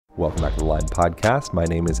Welcome back to the Line Podcast. My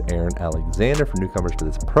name is Aaron Alexander. For newcomers to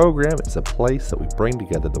this program, it's a place that we bring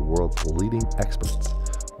together the world's leading experts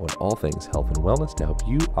on all things health and wellness to help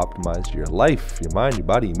you optimize your life, your mind, your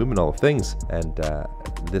body, your movement, all the things. And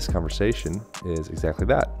this conversation is exactly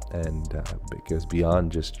that. And it goes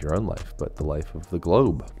beyond just your own life, but the life of the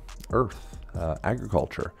globe, Earth,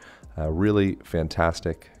 agriculture. A really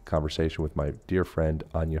fantastic conversation with my dear friend,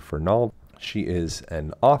 Anya Fernald. She is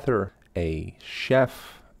an author, a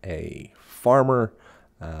chef, a farmer,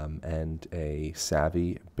 and a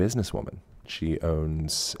savvy businesswoman. She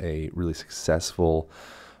owns a really successful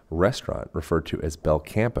restaurant referred to as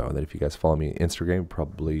Belcampo, that if you guys follow me on Instagram, you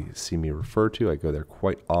probably see me refer to. I go there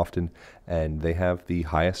quite often, and they have the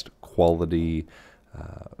highest quality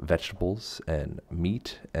vegetables and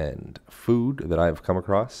meat and food that I've come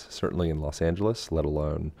across, certainly in Los Angeles, let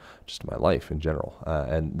alone just my life in general.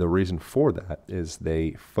 And the reason for that is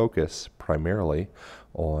they focus primarily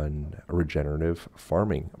on regenerative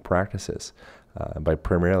farming practices. By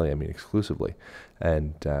primarily, I mean exclusively.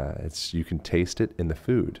 And you can taste it in the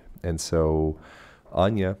food. And so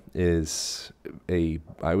Anya is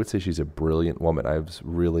I would say she's a brilliant woman. I was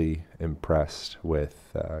really impressed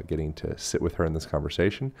with getting to sit with her in this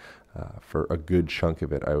conversation. For a good chunk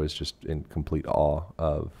of it, I was just in complete awe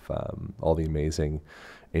of all the amazing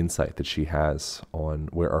insight that she has on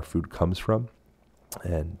where our food comes from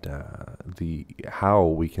and how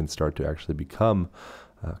we can start to actually become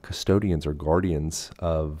custodians or guardians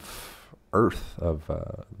of Earth, of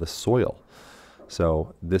the soil.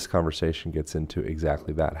 So this conversation gets into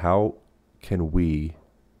exactly that. How can we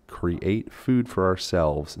create food for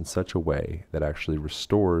ourselves in such a way that actually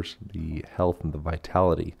restores the health and the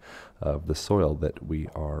vitality of the soil that we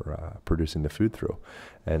are producing the food through?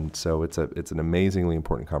 And so it's an amazingly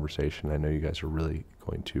important conversation. I know you guys are really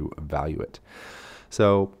going to value it.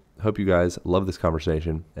 So hope you guys love this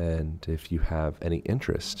conversation, and if you have any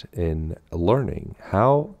interest in learning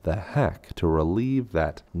how the heck to relieve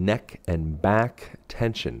that neck and back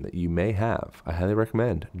tension that you may have, I highly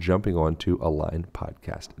recommend jumping on to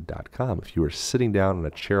alignedpodcast.com. If you are sitting down in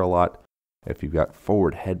a chair a lot, if you've got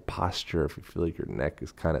forward head posture, if you feel like your neck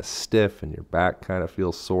is kind of stiff and your back kind of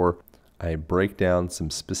feels sore, I break down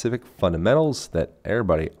some specific fundamentals that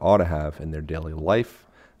everybody ought to have in their daily life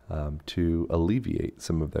to alleviate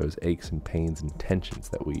some of those aches and pains and tensions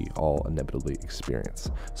that we all inevitably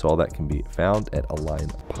experience. So all that can be found at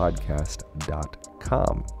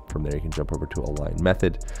alignedpodcast.com. From there, you can jump over to Align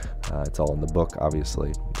Method. It's all in the book,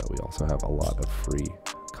 obviously, but we also have a lot of free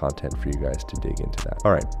content for you guys to dig into that.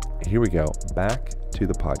 All right, here we go. Back to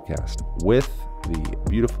the podcast with the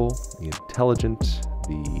beautiful, the intelligent,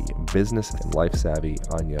 the business and life savvy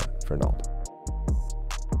Anya Fernald.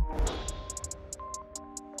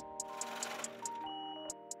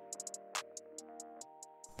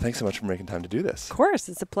 Thanks so much for making time to do this. Of course,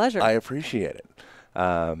 it's a pleasure. I appreciate it.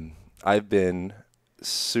 I've been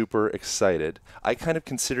super excited. I kind of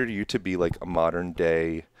consider you to be like a modern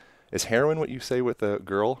day. Is heroin what you say with a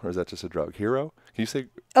girl, or is that just a drug? Hero? Can you say?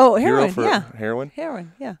 Oh, hero heroin. for Yeah. Heroin.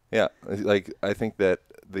 Heroin. Yeah. Yeah. Like I think that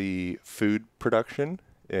the food production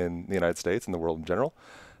in the United States and the world in general,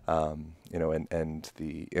 and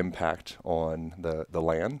the impact on the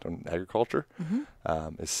land, on agriculture,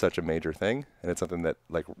 is such a major thing. And it's something that,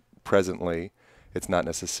 like, presently, it's not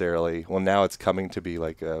necessarily, well, now it's coming to be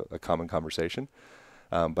like a common conversation.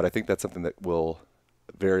 But I think that's something that will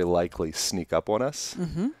very likely sneak up on us.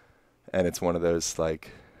 Mm-hmm. And it's one of those,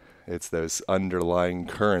 like, it's those underlying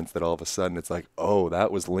currents that all of a sudden it's like, oh,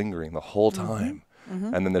 that was lingering the whole time.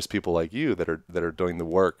 Mm-hmm. And then there's people like you that are doing the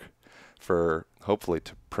work for hopefully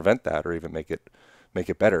to prevent that or even make it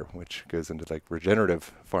better, which goes into like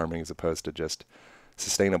regenerative farming as opposed to just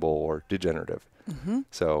sustainable or degenerative. Mm-hmm.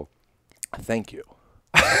 So thank you.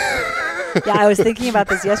 Yeah, I was thinking about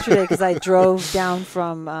this yesterday because I drove down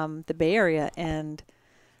from the Bay Area, and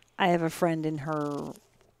I have a friend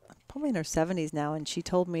probably in her 70s now, and she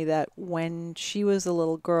told me that when she was a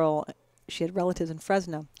little girl, she had relatives in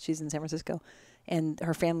Fresno. She's in San Francisco, and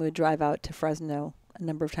her family would drive out to Fresno a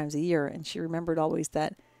number of times a year, and she remembered always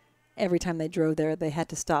that every time they drove there, they had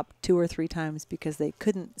to stop 2 or 3 times because they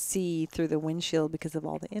couldn't see through the windshield because of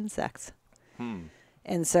all the insects.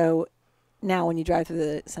 And so now when you drive through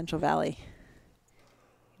the Central Valley,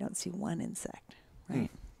 you don't see one insect, right?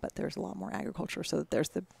 But there's a lot more agriculture, so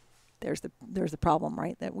there's the problem,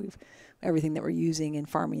 right? That everything that we're using in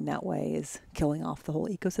farming that way is killing off the whole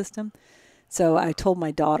ecosystem. So I told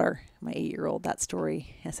my daughter, my 8-year-old, that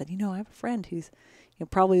story. I said, I have a friend who's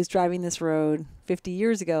probably was driving this road 50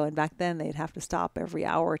 years ago, and back then they'd have to stop every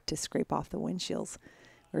hour to scrape off the windshields.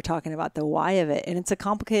 We were talking about the why of it, and it's a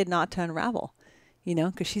complicated knot to unravel.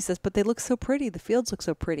 because she says, but they look so pretty. The fields look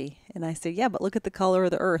so pretty. And I say, yeah, but look at the color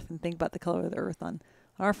of the earth and think about the color of the earth on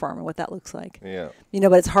our farm and what that looks like. Yeah.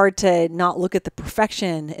 But it's hard to not look at the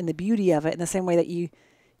perfection and the beauty of it in the same way that you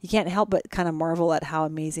can't help but kind of marvel at how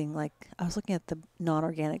amazing, like I was looking at the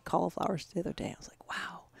non-organic cauliflowers the other day. I was like,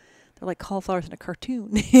 wow, they're like cauliflowers in a cartoon.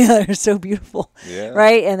 Yeah, they're so beautiful. Yeah.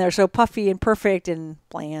 Right? And they're so puffy and perfect and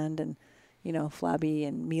bland and, flabby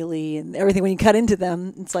and mealy and everything. When you cut into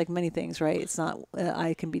them, it's like many things, right? It's not,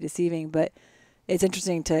 eye can be deceiving, but it's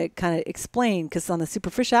interesting to kind of explain, because on the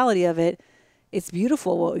superficiality of it, it's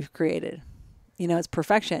beautiful what we've created. It's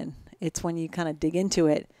perfection. It's when you kind of dig into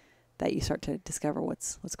it that you start to discover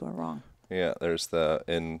what's going wrong. Yeah, there's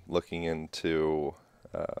in looking into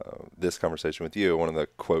this conversation with you, one of the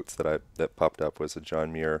quotes that popped up was a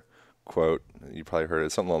John Muir quote. You probably heard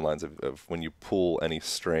it, something along the lines of when you pull any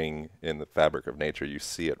string in the fabric of nature, you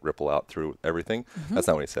see it ripple out through everything. Mm-hmm. That's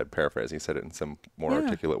not what he said, paraphrase. He said it in some more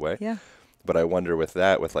articulate way. Yeah. But I wonder with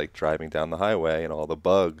like driving down the highway and all the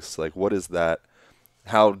bugs, like what is that,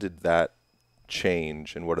 how did that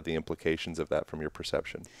change, and what are the implications of that from your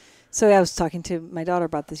perception? So I was talking to my daughter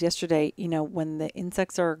about this yesterday, when the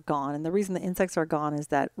insects are gone, and the reason the insects are gone is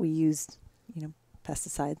that we used,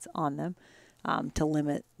 pesticides on them to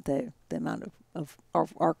limit the amount of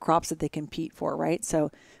our crops that they compete for, right?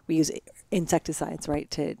 So we use insecticides, right,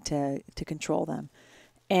 to control them.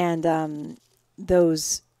 And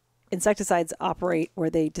those insecticides operate where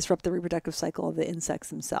they disrupt the reproductive cycle of the insects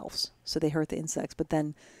themselves. So they hurt the insects, but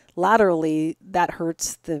then laterally that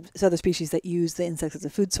hurts the other species that use the insects as a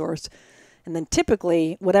food source. And then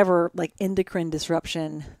typically whatever like endocrine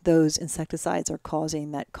disruption those insecticides are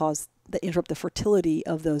causing that interrupt the fertility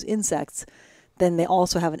of those insects, then they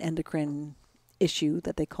also have an endocrine issue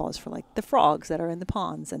that they cause for like the frogs that are in the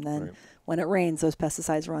ponds. And then when it rains, those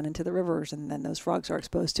pesticides run into the rivers and then those frogs are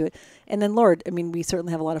exposed to it. And then we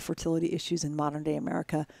certainly have a lot of fertility issues in modern day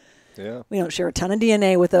America. Yeah. We don't share a ton of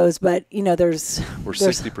DNA with those, but we're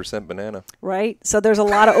 60% banana. Right. So there's a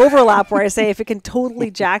lot of overlap where I say if it can totally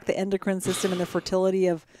jack the endocrine system and the fertility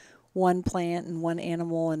of one plant and one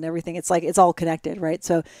animal and everything, it's like it's all connected, right?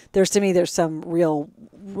 So there's some real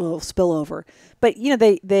spillover. But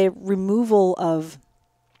the removal of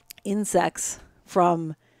insects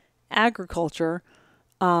from agriculture,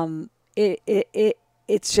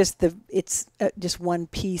 it's just one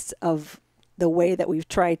piece of the way that we've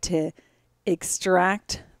tried to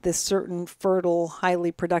extract this certain fertile,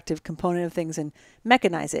 highly productive component of things and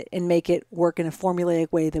mechanize it and make it work in a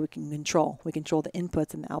formulaic way that we can control. We control the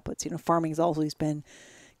inputs and the outputs. Farming has always been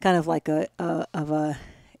kind of like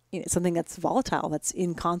something that's volatile, that's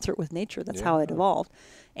in concert with nature. That's how it evolved.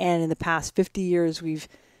 And in the past 50 years, we've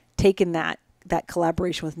taken that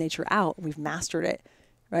collaboration with nature out. We've mastered it,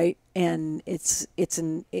 right? And it's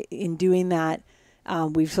in doing that,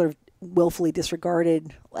 we've sort of willfully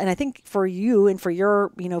disregarded. And I think for you and for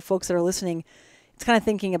your, folks that are listening, it's kind of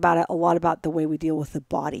thinking about it a lot about the way we deal with the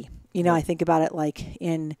body. I think about it like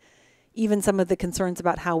in even some of the concerns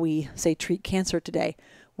about how we say treat cancer today,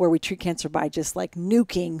 where we treat cancer by just like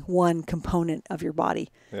nuking one component of your body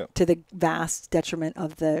to the vast detriment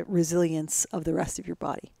of the resilience of the rest of your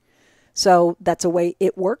body. So that's a way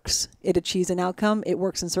it works. It achieves an outcome. It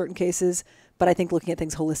works in certain cases. But I think looking at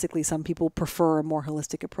things holistically, some people prefer a more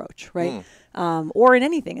holistic approach, right? Or in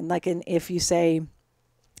anything. And if you say,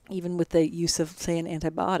 even with the use of, say, an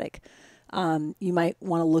antibiotic, you might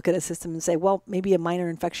want to look at a system and say, well, maybe a minor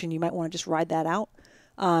infection, you might want to just ride that out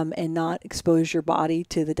and not expose your body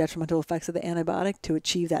to the detrimental effects of the antibiotic to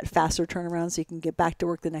achieve that faster turnaround so you can get back to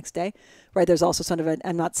work the next day, right? There's also sort of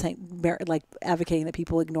I'm not saying like advocating that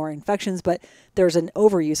people ignore infections, but there's an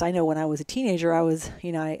overuse. I know when I was a teenager, I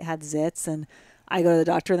had zits and I go to the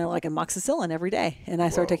doctor and they're like amoxicillin every day. And I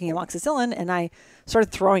started taking amoxicillin and I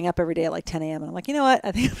started throwing up every day at like 10 a.m. And I'm like, you know what?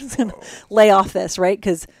 I think I'm just going to lay off this, right?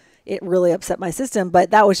 Because it really upset my system.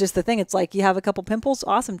 But that was just the thing. It's like, you have a couple pimples.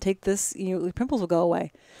 Awesome. Take this. Your pimples will go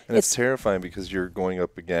away. And it's terrifying because you're going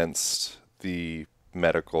up against the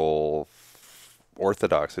medical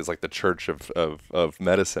orthodoxies, like the church of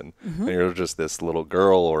medicine. And you're just this little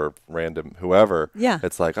girl or random whoever. Yeah.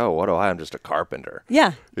 It's like, oh, what do I'm just a carpenter.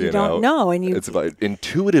 Yeah. You don't know. And it's about,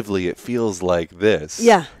 intuitively it feels like this.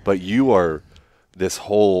 Yeah. But you are this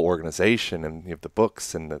whole organization and you have the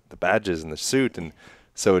books and the badges and the suit. And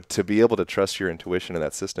so to be able to trust your intuition in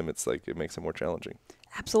that system, it's like, it makes it more challenging.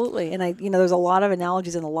 Absolutely. And there's a lot of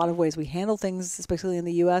analogies in a lot of ways we handle things, especially in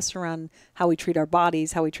the U.S., around how we treat our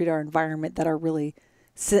bodies, how we treat our environment, that are really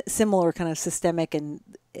similar kind of systemic and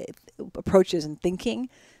approaches and thinking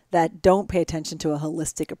that don't pay attention to a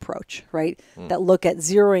holistic approach, right? That look at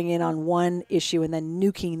zeroing in on one issue and then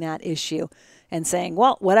nuking that issue. and saying,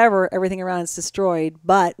 well, whatever, everything around is destroyed,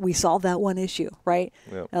 but we solved that one issue, right?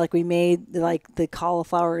 Yep. Like we made, like the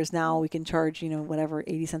cauliflower is now, we can charge, whatever,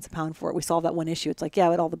 80 cents a pound for it. We solved that one issue. It's like, yeah,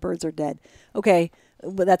 but all the birds are dead. Okay,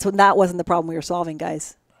 but that wasn't the problem we were solving,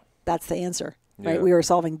 guys. That's the answer, right? Yeah. We were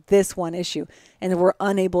solving this one issue, and we're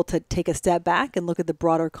unable to take a step back and look at the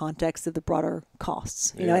broader context of the broader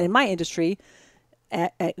costs. You know, and in my industry,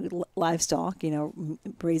 at livestock,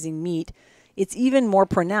 raising meat, it's even more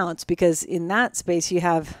pronounced because in that space you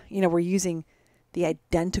have, we're using the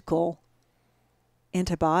identical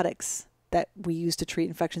antibiotics that we use to treat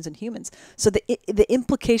infections in humans. So the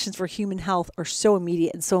implications for human health are so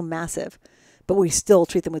immediate and so massive, but we still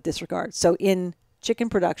treat them with disregard. So in chicken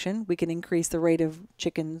production, we can increase the rate of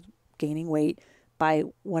chicken gaining weight by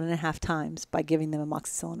 1.5 times by giving them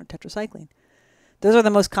amoxicillin or tetracycline. Those are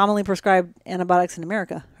the most commonly prescribed antibiotics in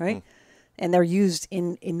America, right? And they're used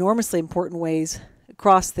in enormously important ways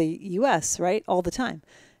across the U.S., right, all the time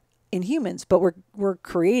in humans. But we're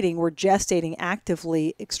gestating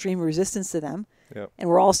actively extreme resistance to them. Yep. And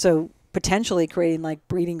we're also potentially creating like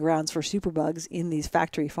breeding grounds for superbugs in these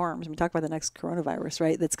factory farms. We talk about the next coronavirus,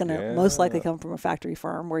 right? That's going to most likely come from a factory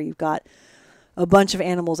farm where you've got a bunch of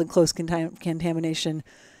animals in close contamination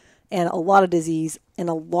and a lot of disease and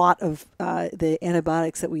a lot of the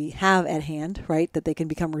antibiotics that we have at hand, right, that they can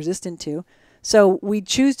become resistant to. So we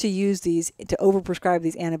choose to use these, to overprescribe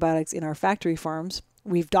these antibiotics in our factory farms.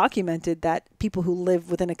 We've documented that people who live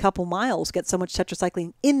within a couple miles get so much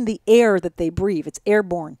tetracycline in the air that they breathe. It's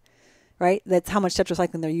airborne, right? That's how much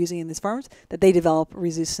tetracycline they're using in these farms, that they develop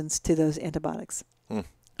resistance to those antibiotics.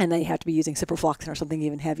 And they have to be using ciprofloxacin or something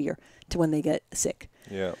even heavier to when they get sick.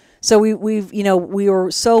 Yeah. So we were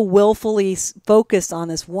so willfully focused on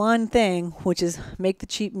this one thing, which is make the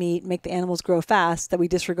cheap meat, make the animals grow fast, that we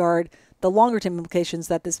disregard the longer term implications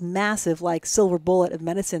that this massive like silver bullet of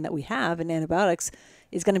medicine that we have in antibiotics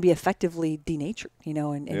is going to be effectively denatured,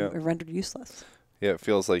 and rendered useless. Yeah, it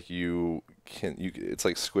feels like it's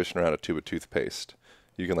like squishing around a tube of toothpaste.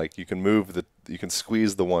 You can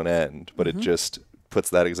squeeze the one end, but it just puts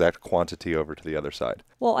that exact quantity over to the other side.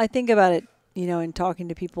 Well, I think about it, in talking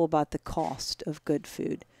to people about the cost of good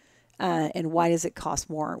food. And why does it cost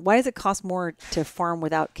more? Why does it cost more to farm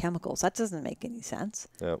without chemicals? That doesn't make any sense,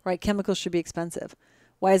 right? Chemicals should be expensive.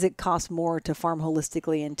 Why does it cost more to farm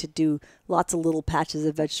holistically and to do lots of little patches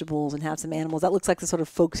of vegetables and have some animals? That looks like the sort of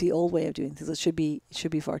folksy old way of doing things. It should be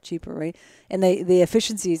far cheaper, right? And the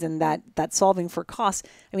efficiencies and that solving for costs.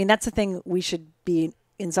 I mean, that's the thing we should be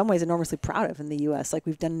in some ways enormously proud of in the U.S. Like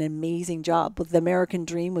we've done an amazing job. But the American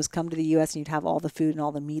dream was come to the U.S. and you'd have all the food and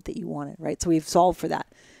all the meat that you wanted, right? So we've solved for that.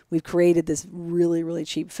 We've created this really, really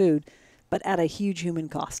cheap food, but at a huge human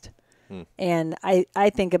cost. And I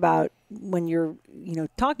think about when you're,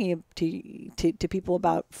 talking to people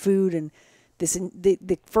about food and this,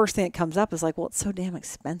 the first thing that comes up is like, well, it's so damn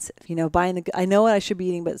expensive. I know what I should be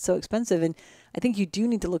eating, but it's so expensive. And I think you do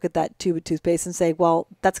need to look at that tube of toothpaste and say, well,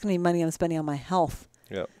 that's going to be money I'm spending on my health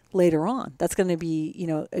later on. That's going to be,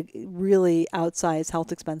 really outsized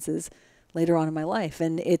health expenses later on in my life.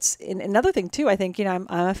 And it's another thing too. I think, I'm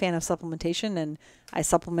a fan of supplementation and I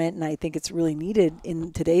supplement, and I think it's really needed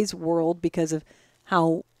in today's world because of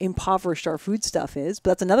how impoverished our food stuff is.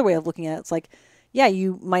 But that's another way of looking at it. It's like, yeah,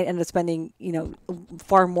 you might end up spending,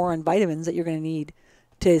 far more on vitamins that you're going to need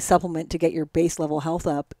to supplement to get your base level health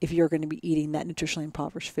up if you're going to be eating that nutritionally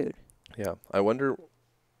impoverished food. Yeah. I wonder,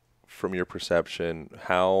 from your perception,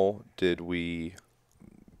 how did we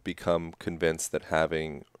become convinced that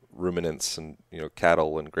having ruminants and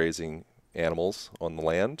cattle and grazing animals on the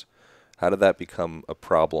land, how did that become a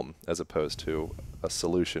problem as opposed to a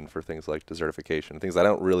solution for things like desertification, things I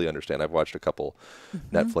don't really understand? I've watched a couple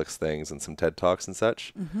Netflix things and some TED Talks and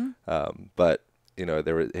such, but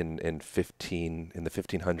there were in the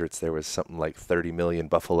 1500s there was something like 30 million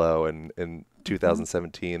buffalo, and in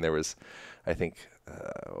 2017 there was, I think,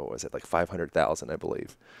 what was it, like 500,000, I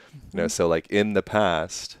believe. So like in the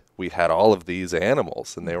past, we had all of these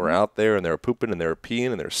animals, and they were out there, and they were pooping, and they were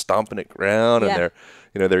peeing, and they were stomping it ground, and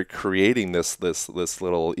they're creating this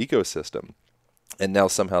little ecosystem, and now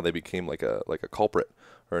somehow they became like a culprit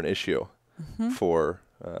or an issue for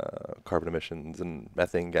carbon emissions and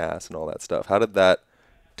methane gas and all that stuff. How did that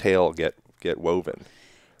tale get woven?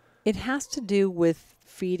 It has to do with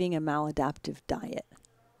feeding a maladaptive diet,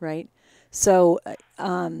 right? So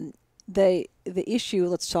the issue,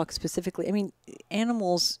 let's talk specifically, I mean,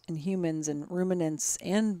 animals and humans and ruminants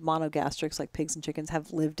and monogastrics like pigs and chickens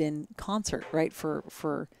have lived in concert, right, for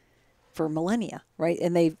millennia, right?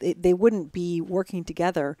 And they wouldn't be working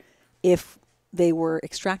together if they were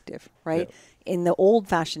extractive, right? in the old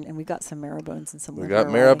fashioned, and we got some marrow bones and some We liver got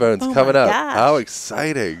already. marrow bones Oh coming my up. gosh. How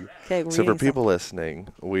exciting. Okay, So for people listening,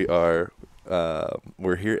 we're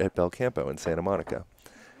here at Belcampo in Santa Monica.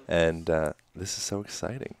 And this is so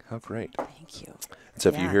exciting. How great. Thank you. So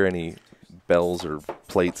if you hear any bells or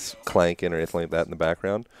plates clanking or anything like that in the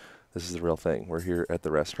background, this is the real thing. We're here at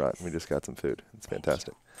the restaurant. We just got some food. It's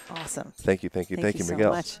fantastic. Awesome. Thank you, so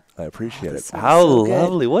Miguel. Much. I appreciate it. This smells How so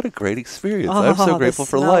lovely. good. What a great experience. Oh, I'm so grateful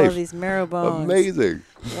the for smell life. Of these marrow bones. Amazing.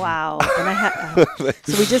 Wow. And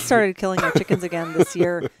so we just started killing our chickens again this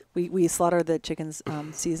year. We slaughter the chickens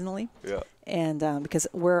seasonally. Yeah. And because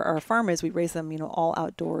where our farm is, we raise them, all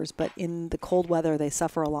outdoors. But in the cold weather, they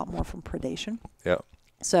suffer a lot more from predation. Yeah.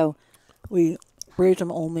 So we raise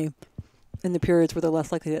them only in the periods where they're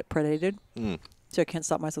less likely to get predated. Mm. So I can't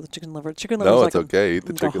stop myself with chicken liver. Chicken liver. No, is it's like okay. Eat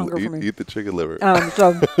the chicken. Eat the chicken liver.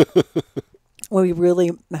 So well, we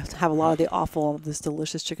really have a lot of the offal of this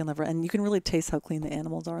delicious chicken liver, and you can really taste how clean the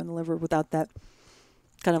animals are in the liver without that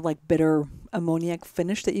kind of like bitter ammoniac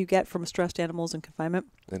finish that you get from stressed animals in confinement.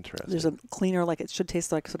 Interesting. There's a cleaner, like it should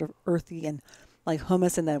taste like sort of earthy and like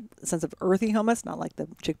hummus in the sense of earthy hummus, not like the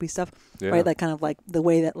chickpea stuff, right? Like kind of like the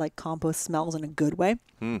way that like compost smells in a good way.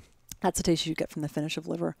 That's the taste you get from the finish of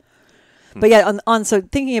liver. But yeah, so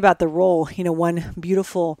thinking about the role, one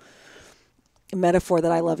beautiful metaphor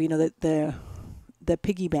that I love, the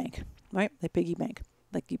piggy bank, right? The piggy bank,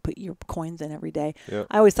 like you put your coins in every day. Yeah.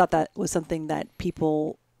 I always thought that was something that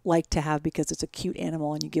people like to have because it's a cute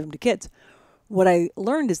animal and you give them to kids. What I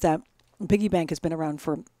learned is that piggy bank has been around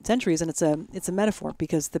for centuries, and it's a metaphor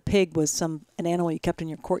because the pig was an animal you kept in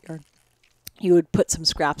your courtyard. You would put some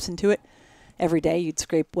scraps into it. Every day you'd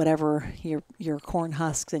scrape whatever your corn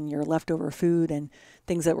husks and your leftover food and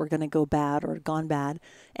things that were going to go bad or gone bad.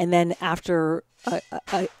 And then after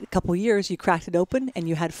a couple years, you cracked it open and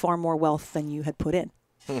you had far more wealth than you had put in.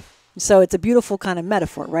 So it's a beautiful kind of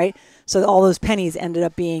metaphor, right? So all those pennies ended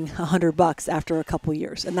up being $100 after a couple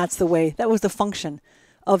years. And that was the function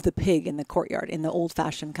of the pig in the courtyard in the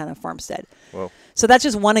old-fashioned kind of farmstead. Well, so that's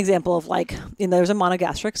just one example of there's a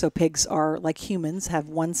monogastric. So pigs are like humans, have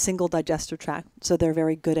one single digestive tract. So they're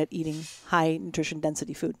very good at eating high nutrition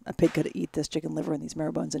density food. A pig could eat this chicken liver and these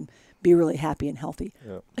marrow bones and be really happy and healthy.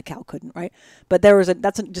 Yeah. A cow couldn't, right? But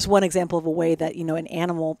that's just one example of a way that, an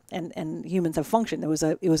animal and humans have functioned. It was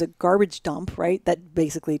a garbage dump, right? That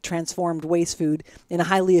basically transformed waste food in a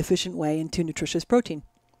highly efficient way into nutritious protein.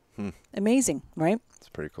 Amazing, right? It's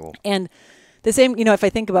pretty cool. And the same, if I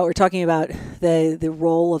think about, we're talking about the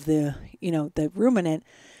role of the ruminant,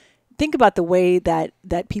 think about the way that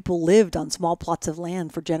people lived on small plots of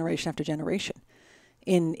land for generation after generation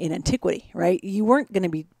in antiquity, right? You weren't going to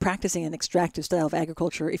be practicing an extractive style of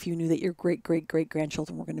agriculture if you knew that your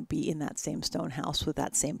great-great-great-grandchildren were going to be in that same stone house with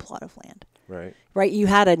that same plot of land. Right. Right? You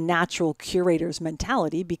had a natural curator's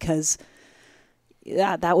mentality because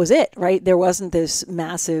that was it, right? There wasn't this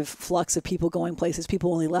massive flux of people going places.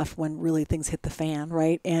 People only left when really things hit the fan,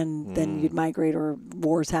 right? And then you'd migrate or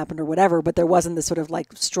wars happened or whatever, but there wasn't this sort of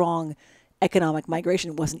like strong economic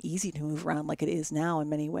migration. It wasn't easy to move around like it is now in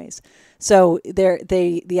many ways. So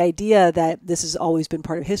the idea that this has always been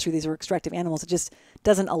part of history, these are extractive animals, it just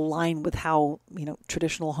doesn't align with how,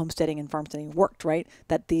 traditional homesteading and farmsteading worked, right?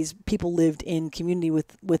 That these people lived in community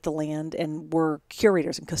with the land and were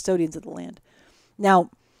curators and custodians of the land.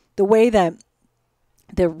 Now, the way that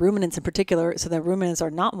the ruminants in particular, so the ruminants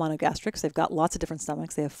are not monogastrics. They've got lots of different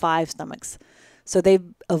stomachs. They have 5 stomachs. So they've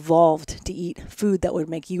evolved to eat food that would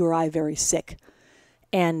make you or I very sick.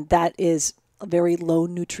 And that is a very low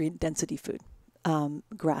nutrient density food.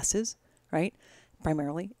 Grasses, right?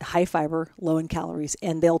 Primarily. High fiber, low in calories.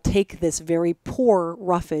 And they'll take this very poor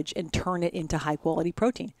roughage and turn it into high quality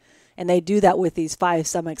protein. And they do that with these 5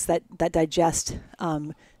 stomachs that digest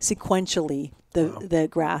sequentially the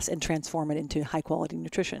grass and transform it into high quality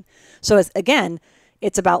nutrition. So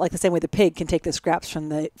it's about like the same way the pig can take the scraps from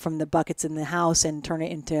the buckets in the house and turn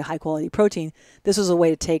it into high quality protein. This was a way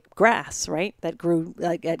to take grass, right, that grew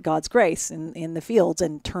like at God's grace in the fields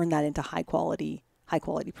and turn that into high quality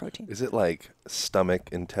protein. Is it like stomach,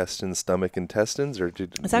 intestines, or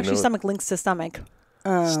it's actually stomach links to stomach.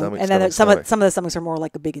 Stomach, and then stomach. Some of the stomachs are more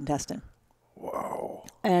like a big intestine. Whoa.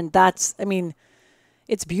 And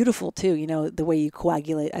it's beautiful too. The way you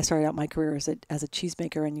coagulate. I started out my career as a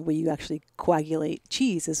cheesemaker, and the way you actually coagulate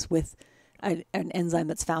cheese is with an enzyme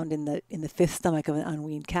that's found in the 5th stomach of an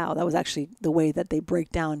unweaned cow. That was actually the way that they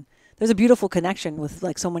break down. There's a beautiful connection with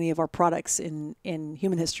like so many of our products in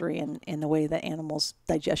human history and the way that animals'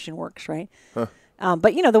 digestion works, right? Huh.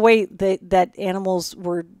 But the way that animals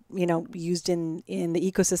were, used in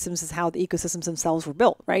the ecosystems is how the ecosystems themselves were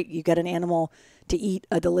built, right? You get an animal to eat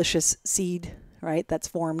a delicious seed, right? That's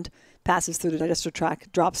formed, passes through the digestive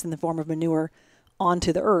tract, drops in the form of manure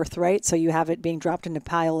onto the earth, right? So you have it being dropped in a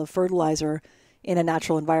pile of fertilizer in a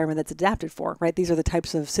natural environment that's adapted for, right? These are the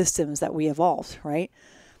types of systems that we evolved, right?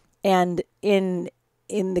 And in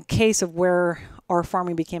the case of where our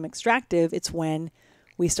farming became extractive, it's when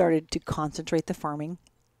we started to concentrate the farming.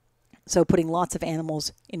 So putting lots of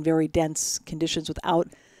animals in very dense conditions without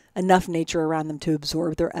enough nature around them to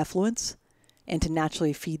absorb their effluents and to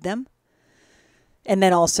naturally feed them. And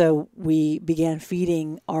then also we began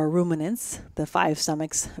feeding our ruminants, the 5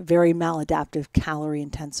 stomachs, very maladaptive,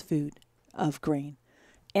 calorie-intense food of grain.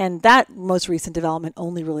 And that most recent development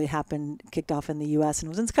only really kicked off in the U.S.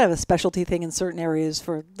 and was kind of a specialty thing in certain areas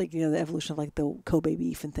for the evolution of the Kobe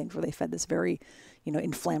beef and things where they fed this very,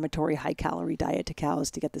 inflammatory, high-calorie diet to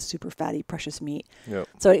cows to get this super fatty, precious meat. Yep.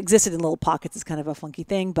 So it existed in little pockets as kind of a funky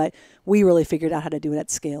thing, but we really figured out how to do it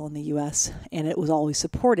at scale in the U.S. And it was always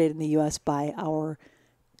supported in the U.S. by our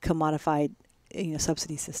commodified,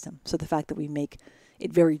 subsidy system. So the fact that we make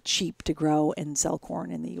it very cheap to grow and sell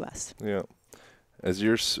corn in the U.S. Yeah. As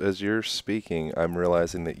you're speaking, I'm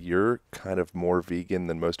realizing that you're kind of more vegan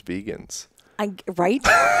than most vegans. Right?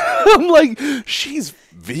 I'm like, she's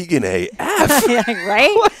vegan AF.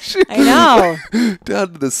 Right? I know.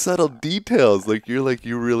 Down to the subtle details.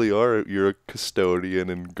 You really are. You're a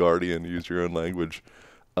custodian and guardian, use your own language,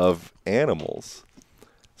 of animals.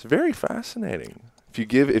 It's very fascinating.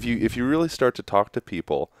 If you really start to talk to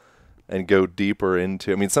people and go deeper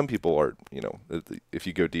into, some people are, if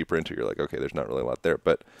you go deeper into it, you're like, okay, there's not really a lot there.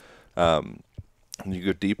 But when you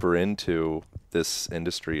go deeper into this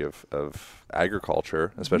industry of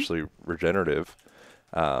agriculture, especially regenerative,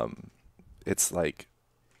 it's like,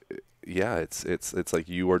 it's like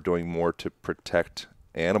you are doing more to protect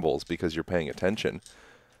animals because you're paying attention,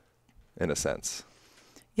 in a sense.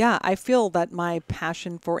 Yeah, I feel that my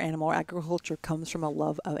passion for animal agriculture comes from a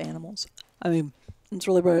love of animals. It's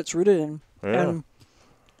really what it's rooted in. Yeah. And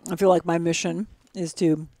I feel like my mission is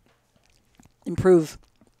to improve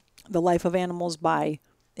the life of animals by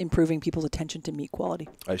improving people's attention to meat quality.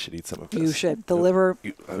 I should eat some of this. You should. The liver.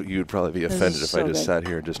 You would probably be offended if I just sat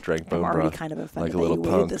here and just drank bone broth. I'm already kind of offended like a little that you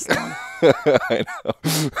punk. waited this long. I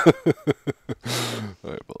know.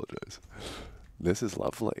 I apologize. This is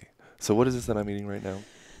lovely. So what is this that I'm eating right now?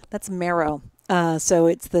 That's marrow. So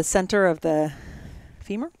it's the center of the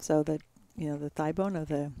femur, so the thigh bone of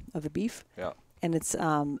the beef. Yeah. And it's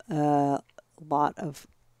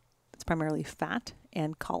it's primarily fat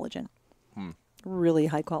and collagen. Really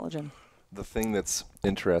high collagen. The thing that's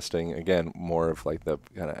interesting, again, more of like the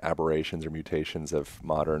kind of aberrations or mutations of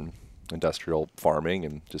modern industrial farming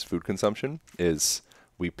and just food consumption, is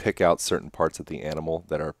we pick out certain parts of the animal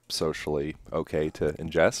that are socially okay to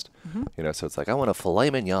ingest. Mm-hmm. So it's like, I want a filet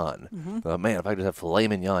mignon. Mm-hmm. Man, if I could have filet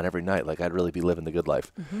mignon every night, I'd really be living the good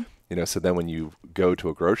life. Mm-hmm. So then when you go to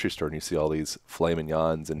a grocery store and you see all these filet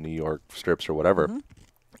mignons and New York strips or whatever, mm-hmm.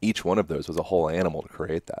 each one of those was a whole animal to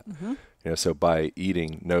create that. Mm-hmm. So by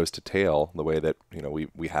eating nose to tail, the way that,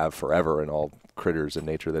 we have forever and all critters in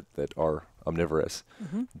nature that are omnivorous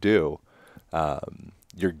mm-hmm. do,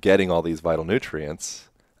 you're getting all these vital nutrients,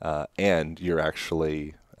 and you're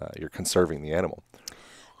actually, you're conserving the animal.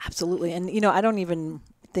 Absolutely. And, I don't even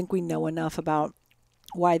think we know enough about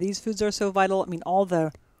why these foods are so vital. All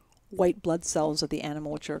the white blood cells of the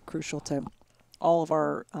animal, which are crucial to all of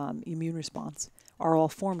our immune response, are all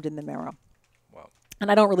formed in the marrow. Wow. And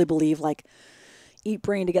I don't really believe eat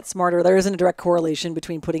brain to get smarter. There isn't a direct correlation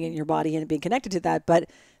between putting it in your body and it being connected to that, but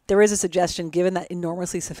there is a suggestion, given that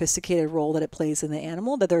enormously sophisticated role that it plays in the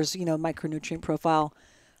animal, that there's, micronutrient profile,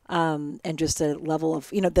 and just a level of,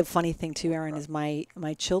 the funny thing too, Aaron, is my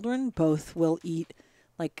children both will eat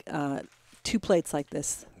 2 plates like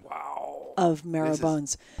this. Wow. Of marrow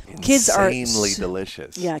bones. Kids are insanely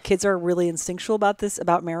delicious. Yeah, kids are really instinctual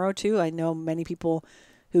about marrow too. I know many people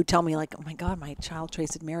who tell me oh my God, my child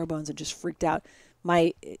tasted marrow bones and just freaked out.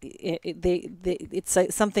 It's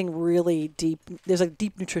something really deep. There's a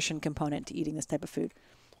deep nutrition component to eating this type of food.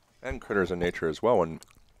 And critters in nature as well, when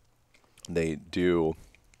they do,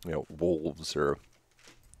 wolves or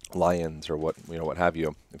lions or what have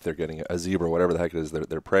you, if they're getting a zebra, whatever the heck it is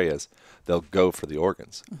their prey is, they'll go for the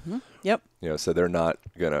organs. Mm-hmm. Yep. So they're not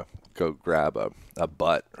gonna go grab a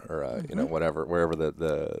butt or whatever, wherever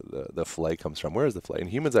the fillet comes from. Where is the fillet? In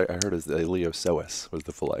humans, I heard is the iliopsoas was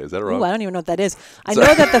the fillet. Is that wrong? Ooh, I don't even know what that is. I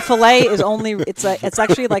know that the fillet is only it's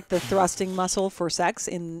actually like the thrusting muscle for sex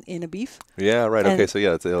in a beef. Yeah, right. And okay, so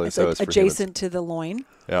yeah, it's the iliopsoas for adjacent to the loin.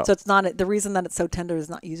 Yeah. So it's not the reason that it's so tender is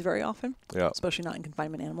not used very often. Yeah. Especially not in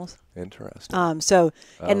confinement animals. Interesting.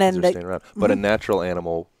 And then but a natural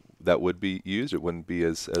animal that would be used, it wouldn't be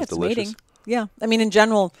as delicious. Mating. Yeah, I mean in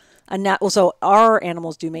general, so our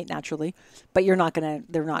animals do mate naturally, but they're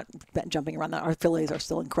not jumping around. Our fillets are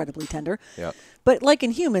still incredibly tender. Yeah. But like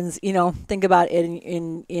in humans, think about it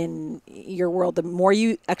in your world. The more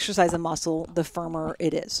you exercise a muscle, the firmer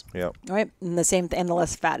it is. Yeah. Right, and and the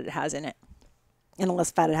less fat it has in it, and the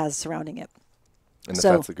less fat it has surrounding it. And the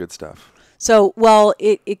fat's the good stuff. So, well,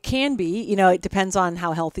 it can be, it depends on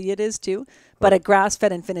how healthy it is too. But a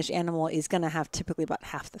grass-fed and finished animal is going to have typically about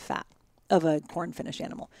half the fat of a corn-finished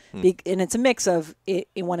animal. And it's a mix of,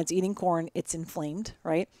 when it's eating corn, it's inflamed,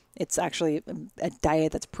 right? It's actually a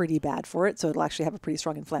diet that's pretty bad for it. So it'll actually have a pretty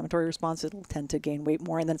strong inflammatory response. It'll tend to gain weight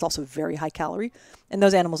more. And then it's also very high calorie. And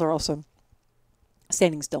those animals are also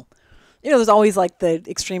standing still. There's always like the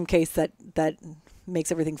extreme case that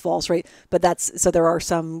makes everything false, right? But so there are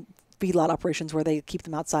some feedlot operations where they keep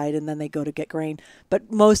them outside and then they go to get grain.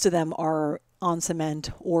 But most of them are on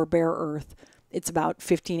cement or bare earth. It's about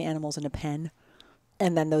 15 animals in a pen.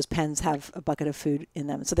 And then those pens have a bucket of food in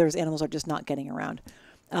them. So those animals are just not getting around.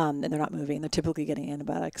 And they're not moving. They're typically getting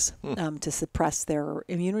antibiotics to suppress their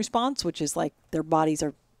immune response, which is like their bodies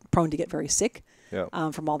are prone to get very sick.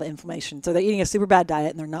 Yeah. From all the inflammation. So they're eating a super bad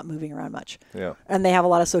diet and they're not moving around much. Yeah. And they have a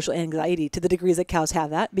lot of social anxiety to the degrees that cows have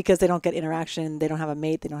that because they don't get interaction. They don't have a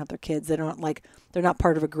mate. They don't have their kids. They're not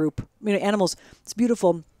part of a group. Animals, it's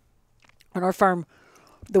beautiful. On our farm,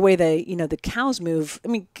 the way the cows move,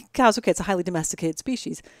 cows, okay, it's a highly domesticated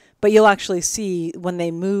species, but you'll actually see when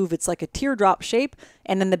they move, it's like a teardrop shape,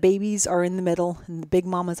 and then the babies are in the middle, and the big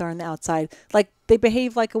mamas are on the outside. Like, they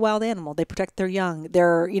behave like a wild animal. They protect their young.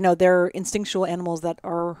 They're instinctual animals that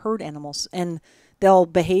are herd animals, and they'll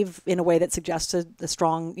behave in a way that suggests a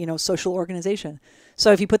strong, social organization.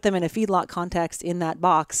 So if you put them in a feedlot context in that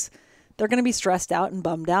box, they're going to be stressed out and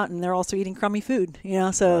bummed out, and they're also eating crummy food,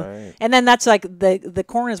 so, right. And then that's like the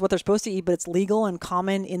corn is what they're supposed to eat, but it's legal and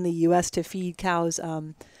common in the U.S. to feed cows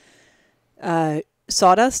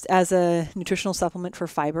sawdust as a nutritional supplement for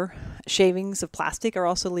fiber. Shavings of plastic are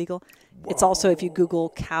also legal. Whoa. It's also, if you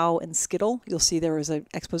Google cow and skittle, you'll see there was an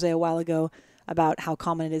expose a while ago about how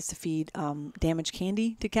common it is to feed damaged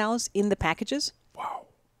candy to cows in the packages. Wow.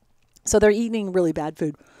 So they're eating really bad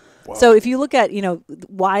food. Whoa. So if you look at,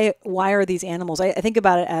 why are these animals, I think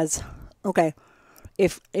about it as, okay,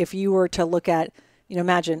 if you were to look at,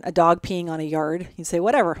 imagine a dog peeing on a yard, you'd say,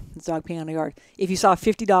 whatever, it's a dog peeing on a yard. If you saw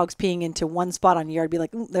 50 dogs peeing into one spot on a yard, be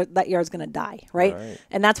like, that yard's going to die, right?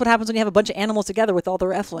 And that's what happens when you have a bunch of animals together with all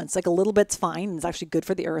their effluents. Like a little bit's fine. It's actually good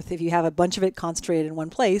for the earth. If you have a bunch of it concentrated in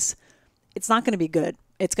one place, it's not going to be good.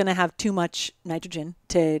 It's going to have too much nitrogen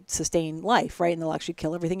to sustain life, right? And they'll actually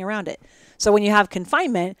kill everything around it. So when you have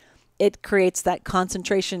confinement, it creates that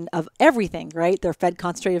concentration of everything, right? They're fed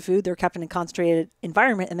concentrated food, they're kept in a concentrated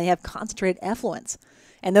environment, and they have concentrated effluents.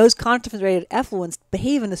 And those concentrated effluents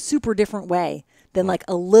behave in a super different way than like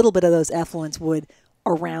a little bit of those effluents would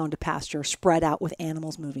around a pasture, spread out with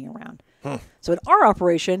animals moving around. So in our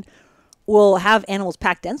operation, we'll have animals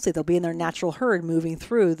packed densely. They'll be in their natural herd moving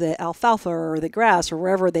through the alfalfa or the grass or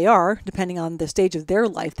wherever they are, depending on the stage of their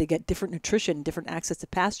life. They get different nutrition, different access to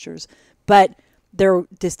pastures. But they're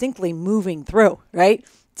distinctly moving through, right?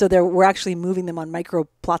 So we're actually moving them on micro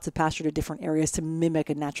plots of pasture to different areas to mimic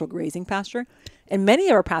a natural grazing pasture. And many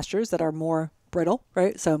of our pastures that are more brittle,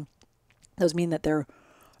 right? So those mean that they're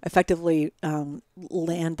effectively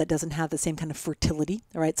land that doesn't have the same kind of fertility,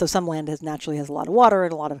 right? So some land naturally has a lot of water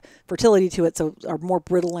and a lot of fertility to it. So our more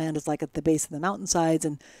brittle land is like at the base of the mountainsides,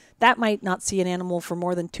 and that might not see an animal for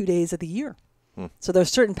more than 2 days of the year. So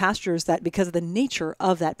there's certain pastures that, because of the nature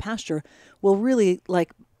of that pasture, will really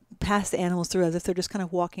like pass the animals through as if they're just kind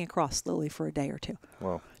of walking across slowly for a day or two.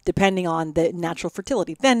 Wow. Depending on the natural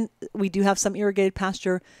fertility. Then we do have some irrigated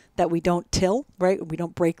pasture that we don't till, right? We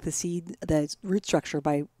don't break the root structure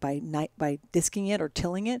by disking it or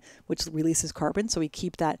tilling it, which releases carbon. So we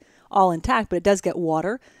keep that all intact, but it does get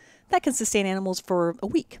water. That can sustain animals for a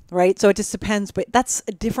week, right? So it just depends, but that's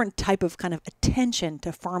a different type of kind of attention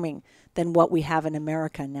to farming than what we have in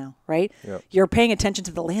America now, right? Yep. You're paying attention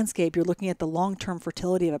to the landscape. You're looking at the long-term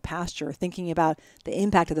fertility of a pasture, thinking about the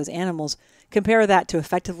impact of those animals. Compare that to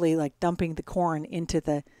effectively like dumping the corn into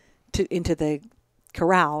the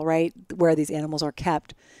corral, right, where these animals are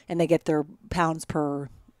kept, and they get their pounds per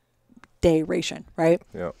day ration, right?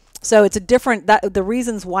 Yeah. So it's a different, the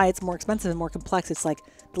reasons why it's more expensive and more complex, it's like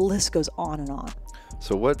the list goes on and on.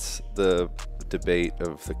 So what's the debate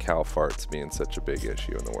of the cow farts being such a big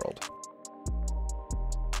issue in the world?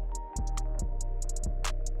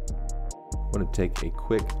 I want to take a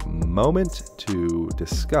quick moment to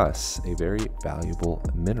discuss a very valuable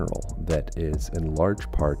mineral that is in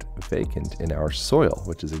large part vacant in our soil,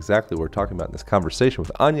 which is exactly what we're talking about in this conversation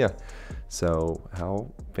with Anya. So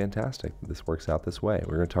how fantastic this works out this way.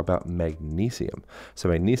 We're going to talk about magnesium. So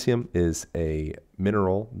magnesium is a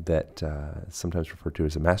mineral that sometimes referred to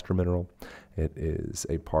as a master mineral. It is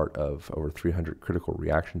a part of over 300 critical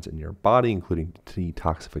reactions in your body, including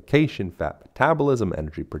detoxification, fat metabolism,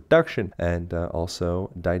 energy production, and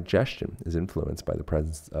also digestion is influenced by the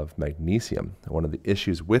presence of magnesium. One of the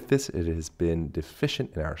issues with this, it has been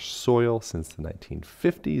deficient in our soil since the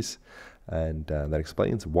 1950s. And that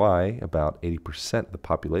explains why about 80% of the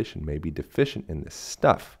population may be deficient in this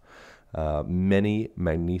stuff. Many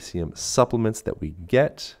magnesium supplements that we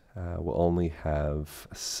get will only have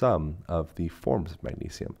some of the forms of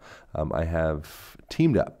magnesium. I have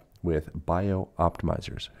teamed up with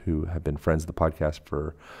bio-optimizers who have been friends of the podcast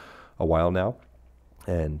for a while now.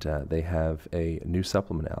 And they have a new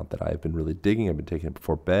supplement out that I've been really digging. I've been taking it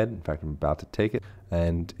before bed. In fact, I'm about to take it.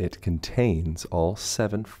 And it contains all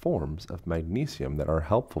 7 forms of magnesium that are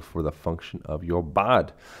helpful for the function of your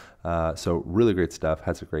bod. So really great stuff.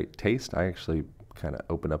 Has a great taste. I actually kind of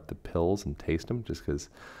open up the pills and taste them just because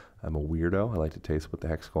I'm a weirdo. I like to taste what the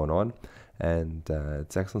heck's going on. And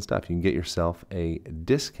it's excellent stuff. You can get yourself a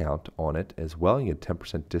discount on it as well. You get a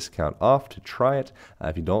 10% discount off to try it.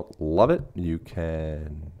 If you don't love it, you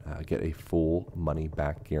can get a full money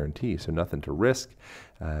back guarantee. So nothing to risk.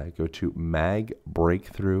 Go to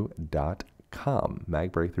magbreakthrough.com.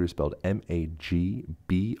 Mag Breakthrough is spelled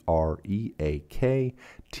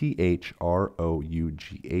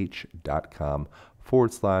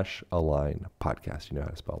magbreakthrough.com/align podcast. You know how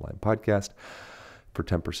to spell Align podcast for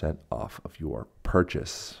 10% off of your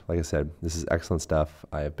purchase. Like I said, this is excellent stuff.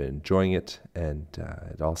 I have been enjoying it, and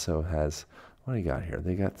it also has, what do you got here?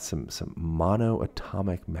 They got some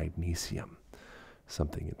monoatomic magnesium,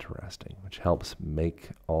 something interesting, which helps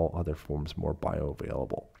make all other forms more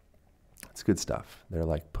bioavailable. It's good stuff. They're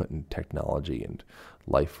like putting technology and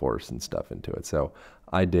life force and stuff into it. So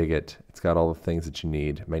I dig it. It's got all the things that you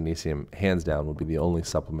need. Magnesium, hands down, would be the only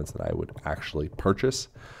supplements that I would actually purchase.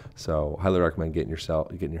 So highly recommend getting your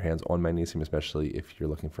hands on magnesium, especially if you're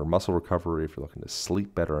looking for muscle recovery, if you're looking to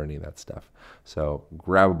sleep better, or any of that stuff. So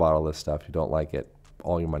grab a bottle of this stuff. If you don't like it,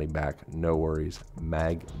 all your money back. No worries.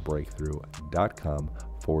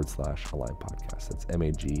 magbreakthrough.com/align podcast. That's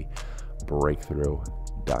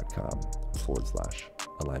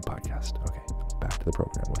magbreakthrough.com/align podcast. Okay, back to the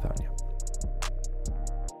program with Anya.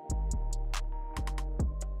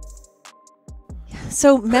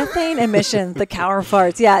 So methane emissions, the cow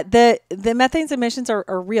farts, yeah, the methane emissions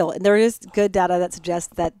are real. And there is good data that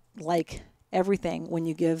suggests that, like everything, when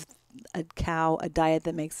you give a cow a diet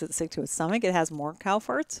that makes it sick to its stomach, it has more cow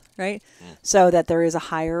farts, right? So that there is a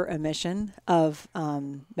higher emission of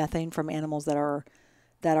methane from animals that are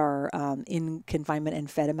in confinement and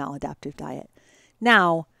fed a maladaptive diet.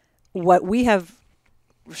 Now, what we have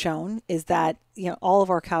shown is that all of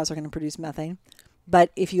our cows are going to produce methane.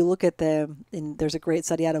 But if you look at there's a great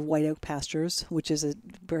study out of White Oak Pastures, which is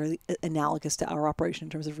very analogous to our operation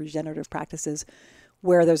in terms of regenerative practices,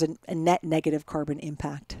 where there's a net negative carbon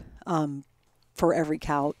impact for every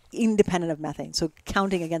cow, independent of methane. So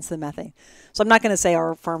counting against the methane. So I'm not going to say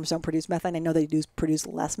our farms don't produce methane. I know they do produce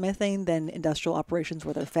less methane than industrial operations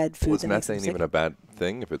where they're fed food. Was methane even a bad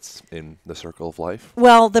thing if it's in the circle of life?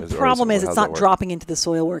 Well, the problem is it's not dropping into the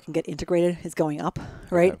soil where it can get integrated. It's going up,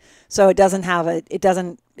 right? Okay. So it doesn't have a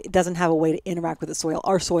way to interact with the soil.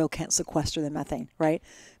 Our soil can't sequester the methane, right?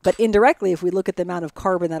 But indirectly, if we look at the amount of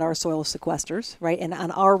carbon that our soil sequesters, right, and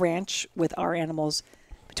on our ranch with our animals,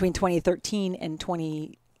 between 2013 and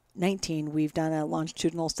 2019, we've done a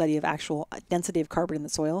longitudinal study of actual density of carbon in the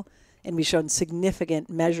soil, and we've shown significant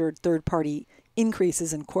measured third-party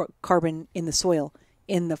increases in carbon in the soil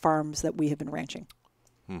in the farms that we have been ranching.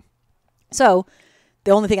 So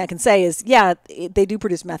the only thing I can say is, they do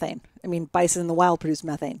produce methane. I mean, bison in the wild produce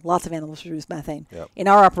methane. Lots of animals produce methane. Yep. In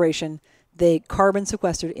our operation, the carbon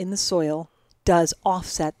sequestered in the soil does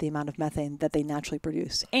offset the amount of methane that they naturally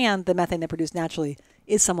produce. And the methane they produce naturally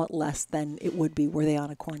is somewhat less than it would be were they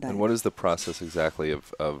on a corn diet. And what is the process exactly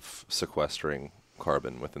of sequestering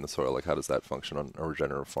carbon within the soil? Like, how does that function on a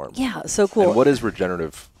regenerative farm? Yeah, so cool. And what does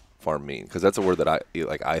regenerative farm mean? Because that's a word that I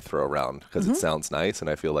throw around because it sounds nice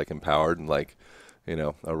and I feel like empowered and like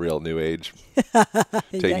a real new age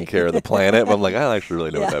taking care of the planet. But I'm like, I don't actually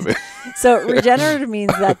really know what that means. So regenerative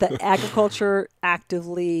means that the agriculture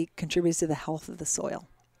actively contributes to the health of the soil.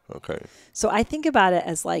 Okay. So I think about it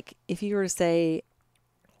as like if you were to say,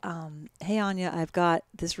 hey, Anya, I've got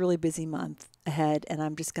this really busy month ahead and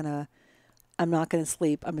I'm not going to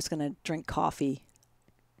sleep. I'm just going to drink coffee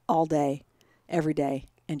all day, every day,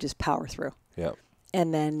 and just power through. Yeah.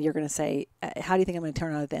 And then you're going to say, how do you think I'm going to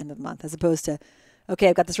turn out at the end of the month? As opposed to, okay,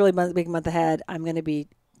 I've got this really big month ahead. I'm going to be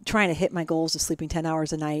trying to hit my goals of sleeping 10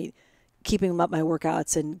 hours a night, keeping up my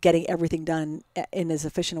workouts and getting everything done in as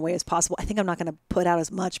efficient a way as possible. I think I'm not going to put out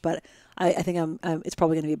as much, but I think it's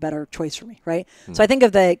probably going to be a better choice for me, right? So I think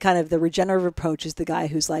of the kind of the regenerative approach is the guy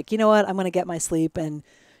who's like, you know what, I'm going to get my sleep and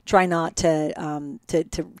try not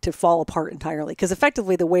to fall apart entirely. Because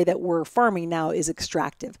effectively the way that we're farming now is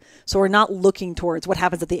extractive. So we're not looking towards what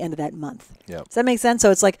happens at the end of that month. Yep. Does that make sense?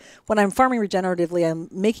 So it's like when I'm farming regeneratively, I'm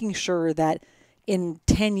making sure that in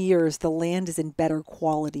 10 years, the land is in better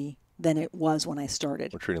quality than it was when I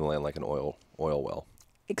started. We're treating the land like an oil well.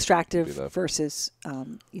 Extractive versus,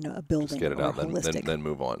 a building. Just get it out, then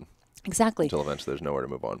move on. Exactly. Until eventually there's nowhere to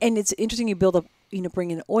move on. And it's interesting you build up, bring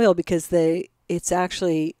in oil because it's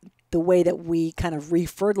actually the way that we kind of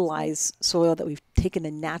refertilize soil that we've taken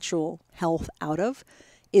the natural health out of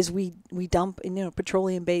is we dump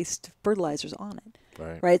petroleum-based fertilizers on it.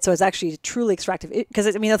 Right. So it's actually truly extractive because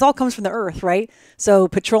that all comes from the earth, right? So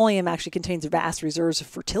petroleum actually contains vast reserves of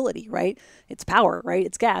fertility, right? It's power, right?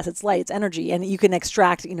 It's gas, it's light, it's energy, and you can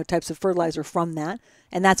extract types of fertilizer from that,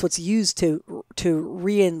 and that's what's used to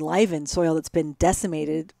re-enliven soil that's been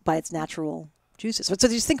decimated by its natural juices. So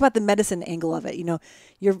just think about the medicine angle of it.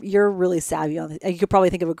 You're really savvy on it. You could probably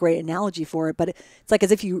think of a great analogy for it, but it's like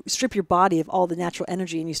as if you strip your body of all the natural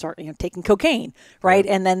energy and you start taking cocaine, right?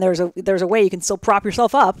 And then there's a way you can still prop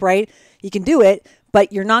yourself up, right? You can do it,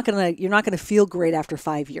 but you're not gonna feel great after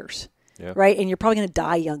 5 years, right? And you're probably gonna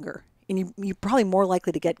die younger, and you're probably more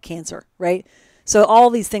likely to get cancer, right? So all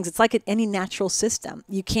these things, it's like any natural system.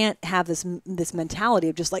 You can't have this mentality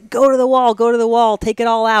of just like go to the wall, take it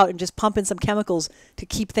all out, and just pump in some chemicals to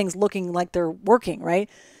keep things looking like they're working, right?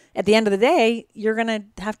 At the end of the day, you're gonna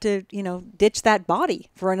have to ditch that body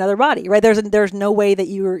for another body, right? There's no way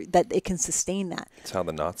that it can sustain that. It's how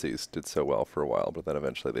the Nazis did so well for a while, but then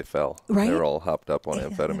eventually they fell. Right? They were all hopped up on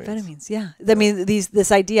amphetamines. Amphetamines, yeah. I mean,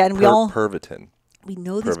 this idea, and we all Pervitin. We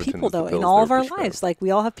know these people, though, the in all of our prescribed. lives. Like,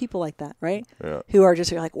 we all have people like that, right? Yeah. Who are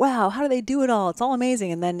just like, wow, how do they do it all? It's all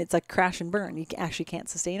amazing. And then it's like crash and burn. You actually can't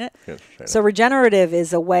sustain it. So regenerative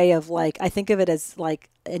is a way of I think of it as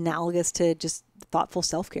analogous to just thoughtful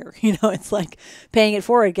self-care. It's like paying it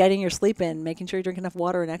forward, getting your sleep in, making sure you drink enough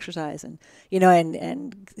water and exercise and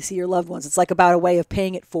see your loved ones. It's like about a way of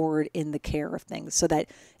paying it forward in the care of things so that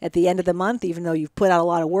at the end of the month, even though you've put out a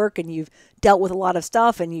lot of work and you've dealt with a lot of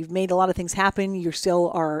stuff and you've made a lot of things happen, you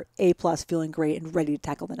still are A+, feeling great and ready to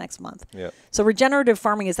tackle the next month. Yeah. So regenerative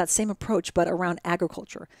farming is that same approach, but around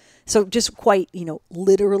agriculture. So just quite,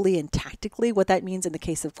 literally and tactically what that means in the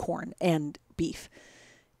case of corn and beef.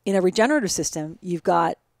 In a regenerative system, you've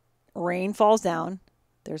got rain falls down,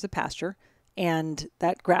 there's a pasture, and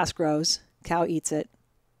that grass grows, cow eats it,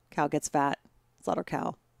 cow gets fat, slaughter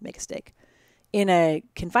cow, make a steak. In a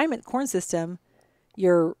confinement corn system,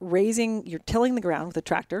 you're tilling the ground with a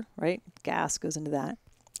tractor, right? Gas goes into that.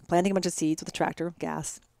 Planting a bunch of seeds with a tractor,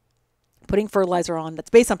 gas. Putting fertilizer on that's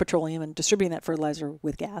based on petroleum and distributing that fertilizer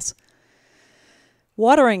with gas.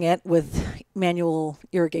 Watering it with manual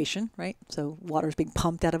irrigation, right? So water is being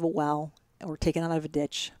pumped out of a well or taken out of a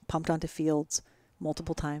ditch, pumped onto fields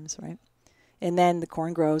multiple times, right? And then the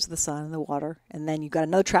corn grows with the sun and the water. And then you've got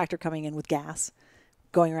another tractor coming in with gas,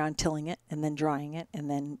 going around tilling it and then drying it and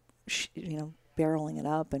then, barreling it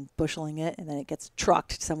up and busheling it. And then it gets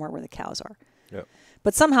trucked somewhere where the cows are. Yep.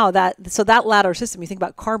 But somehow that ladder system, you think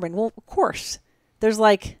about carbon, well, of course, there's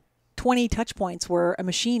 20 touch points where a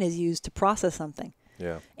machine is used to process something.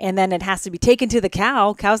 Yeah. And then it has to be taken to the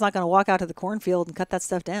cow. Cow's not going to walk out to the cornfield and cut that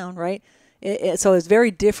stuff down, right? So it's very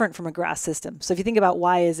different from a grass system. So if you think about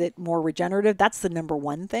why is it more regenerative, that's the number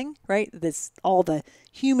one thing, right? This all the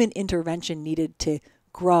human intervention needed to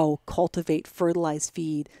grow, cultivate, fertilize,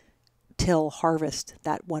 feed, till, harvest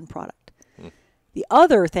that one product. The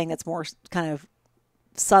other thing that's more kind of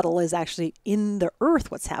subtle is actually in the earth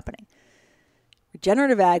what's happening.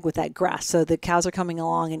 Regenerative ag with that grass. So the cows are coming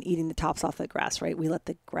along and eating the tops off the grass, right? We let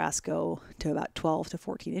the grass go to about 12 to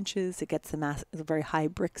 14 inches. It gets the very high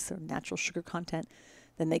bricks or natural sugar content.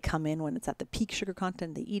 Then they come in when it's at the peak sugar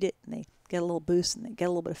content. They eat it and they get a little boost and they get a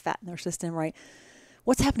little bit of fat in their system, right?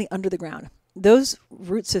 What's happening under the ground? those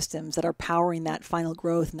root systems that are powering that final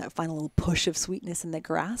growth and that final little push of sweetness in the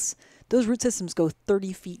grass, those root systems go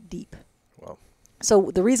 30 feet deep. Wow.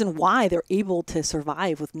 So the reason why they're able to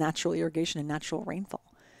survive with natural irrigation and natural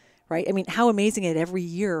rainfall, right? I mean, how amazing it every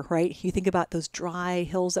year, right? You think about those dry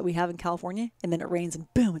hills that we have in California, and then it rains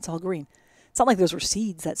and boom, it's all green. It's not like those were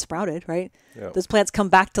seeds that sprouted, right? Yeah. Those plants come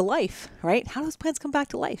back to life, right? How do those plants come back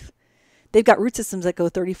to life? They've got root systems that go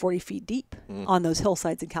 30, 40 feet deep on those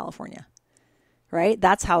hillsides in California, right?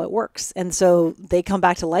 That's how it works. And so they come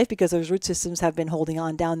back to life because those root systems have been holding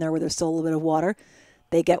on down there where there's still a little bit of water.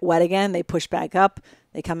 They get wet again, they push back up,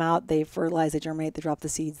 they come out, they fertilize, they germinate, they drop the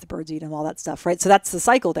seeds, the birds eat them, all that stuff, right? So that's the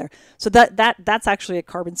cycle there. So that's actually a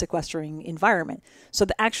carbon sequestering environment. So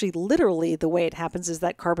actually, literally, the way it happens is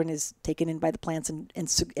that carbon is taken in by the plants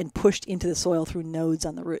and pushed into the soil through nodes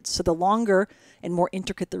on the roots. So the longer and more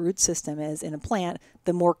intricate the root system is in a plant,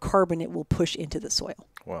 the more carbon it will push into the soil.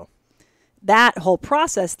 Wow. That whole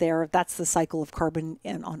process there, that's the cycle of carbon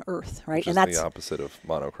on Earth, right? Which is the opposite of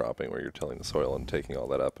monocropping, where you're tilling the soil and taking all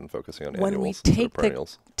that up and focusing on annuals. When we take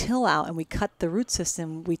the till out and we cut the root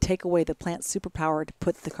system, we take away the plant's superpower to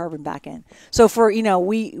put the carbon back in. So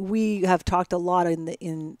we have talked a lot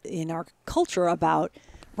in our culture about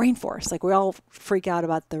rainforests. Like we all freak out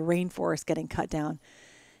about the rainforest getting cut down.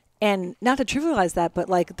 And not to trivialize that, but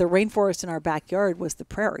like the rainforest in our backyard was the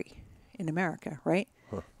prairie in America, right?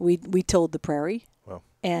 Huh. We tilled the prairie. Wow.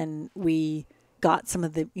 And we got some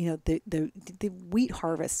of the wheat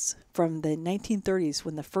harvests from the 1930s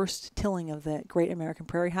when the first tilling of the Great American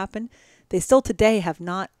Prairie happened. They still today have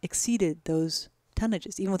not exceeded those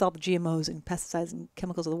tonnages, even with all the GMOs and pesticides and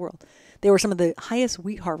chemicals of the world. They were some of the highest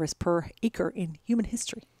wheat harvests per acre in human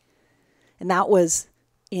history. And that was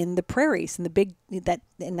in the prairies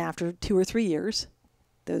and after 2 or 3 years,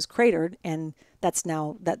 those cratered, and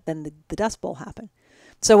then the Dust Bowl happened.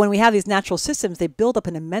 So when we have these natural systems, they build up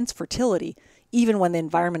an immense fertility, even when the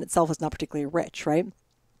environment itself is not particularly rich, right?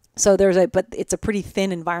 So but it's a pretty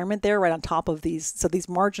thin environment there right on top of these. So these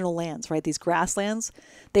marginal lands, right? These grasslands,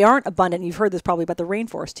 they aren't abundant. You've heard this probably about the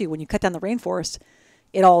rainforest too. When you cut down the rainforest,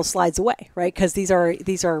 it all slides away, right? Because these are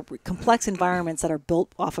complex environments that are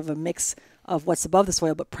built off of a mix of what's above the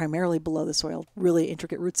soil, but primarily below the soil, really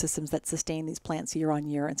intricate root systems that sustain these plants year on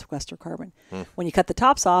year and sequester carbon. When you cut the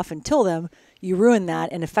tops off and till them, you ruin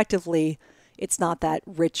that, and effectively, it's not that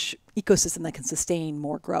rich ecosystem that can sustain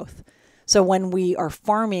more growth. So when we are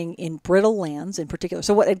farming in brittle lands in particular,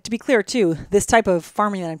 to be clear too, this type of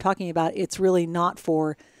farming that I'm talking about, it's really not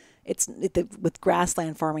for, with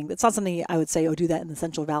grassland farming, it's not something I would say, do that in the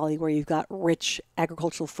Central Valley where you've got rich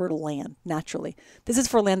agricultural fertile land naturally. This is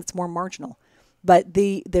for land that's more marginal. But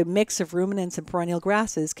the mix of ruminants and perennial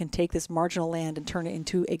grasses can take this marginal land and turn it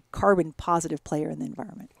into a carbon positive player in the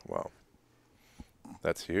environment. Wow.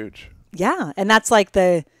 That's huge. Yeah. And that's like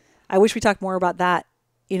I wish we talked more about that,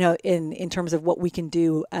 in terms of what we can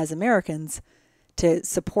do as Americans to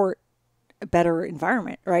support a better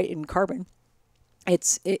environment, right, in carbon.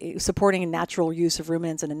 It's supporting a natural use of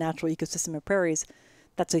ruminants and a natural ecosystem of prairies.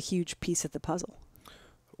 That's a huge piece of the puzzle.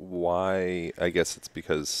 Why? I guess it's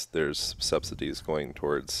because there's subsidies going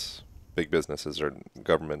towards big businesses or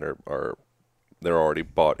government or they're already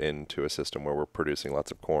bought into a system where we're producing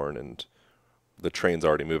lots of corn and the train's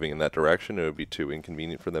already moving in that direction. It would be too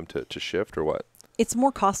inconvenient for them to shift, or what? It's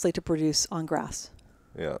more costly to produce on grass.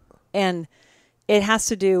 Yeah. And it has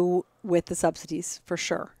to do with the subsidies for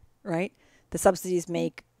sure, right? The subsidies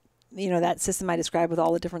make, that system I described with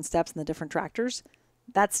all the different steps and the different tractors,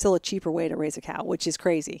 that's still a cheaper way to raise a cow, which is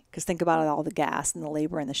crazy. Because think about all the gas and the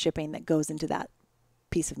labor and the shipping that goes into that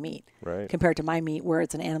piece of meat. Right. Compared to my meat, where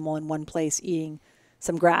it's an animal in one place eating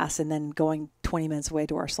some grass and then going 20 minutes away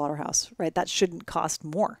to our slaughterhouse, right? That shouldn't cost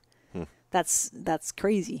more. That's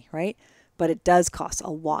crazy, right? But it does cost a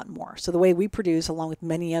lot more. So the way we produce, along with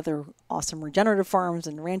many other awesome regenerative farms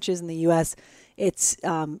and ranches in the U.S., it's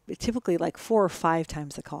typically like 4 or 5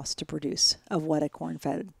 times the cost to produce of what a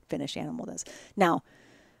corn-fed finished animal does. Now,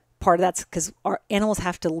 part of that's because our animals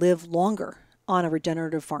have to live longer on a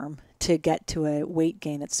regenerative farm to get to a weight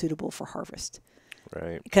gain that's suitable for harvest.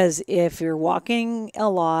 Right. Because if you're walking a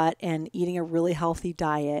lot and eating a really healthy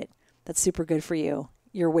diet that's super good for you,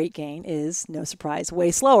 your weight gain is, no surprise,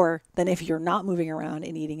 way slower than if you're not moving around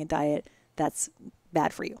and eating a diet that's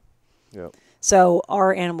bad for you. Yep. So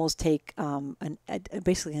our animals take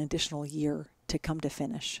basically an additional year to come to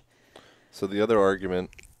finish. So the other argument,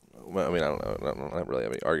 I don't really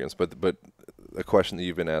have any arguments, but a question that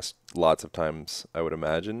you've been asked lots of times, I would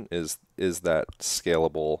imagine, is that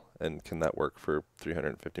scalable, and can that work for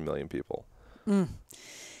 350 million people?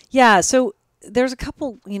 Yeah. So there's a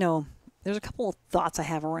couple of thoughts I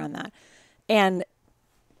have around that. And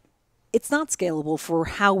it's not scalable for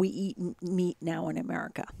how we eat meat now in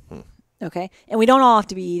America. Okay. And we don't all have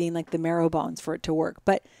to be eating like the marrow bones for it to work.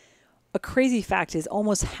 But a crazy fact is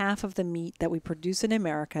almost half of the meat that we produce in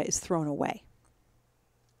America is thrown away.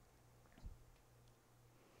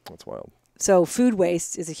 That's wild. So food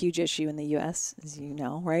waste is a huge issue in the U.S., as you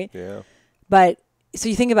know, right? Yeah. But so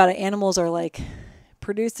you think about it, animals are like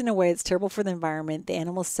produced in a way that's terrible for the environment. The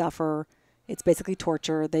animals suffer. It's basically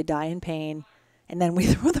torture. They die in pain. And then we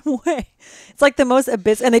throw them away. It's like the most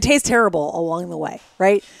abyss, and they taste terrible along the way,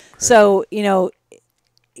 right? So,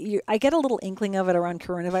 I get a little inkling of it around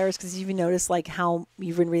coronavirus because you've noticed like how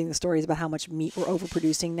you've been reading the stories about how much meat we're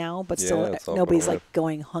overproducing now, but still nobody's like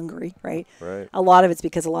going hungry, right? Right. A lot of it's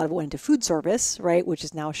because a lot of it went into food service, right, which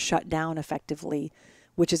is now shut down effectively,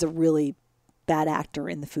 which is a really bad actor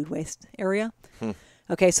in the food waste area.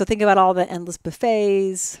 Okay, so think about all the endless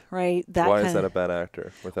buffets, right? Why is that a bad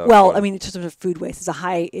actor? Well, I mean, it's just food waste.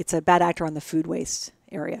 It's a bad actor on the food waste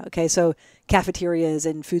area. Okay, so cafeterias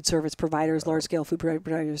and food service providers, large scale food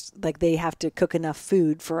providers, like they have to cook enough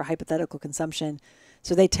food for a hypothetical consumption.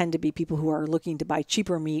 So they tend to be people who are looking to buy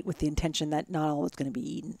cheaper meat with the intention that not all is going to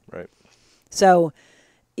be eaten. Right. So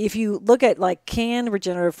if you look at like, can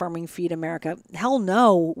regenerative farming feed America? Hell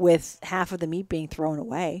no, with half of the meat being thrown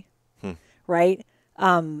away, right?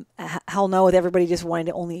 Hell no, with everybody just wanting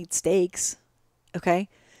to only eat steaks. Okay.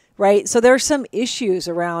 Right. So there's some issues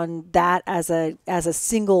around that as a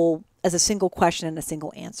single question and a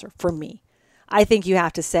single answer for me. I think you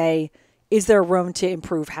have to say, is there room to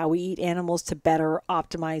improve how we eat animals to better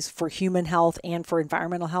optimize for human health and for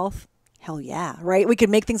environmental health? Hell yeah. Right. We could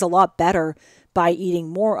make things a lot better by eating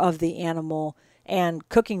more of the animal and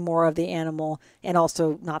cooking more of the animal and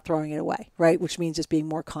also not throwing it away. Right. Which means just being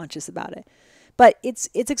more conscious about it. But it's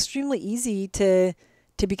extremely easy to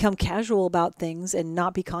become casual about things and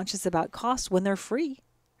not be conscious about cost when they're free,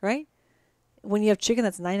 right? When you have chicken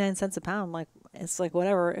that's 99 cents a pound, like it's like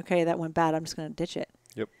whatever. Okay, that went bad. I'm just going to ditch it.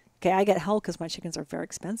 Yep. Okay, I get hell because my chickens are very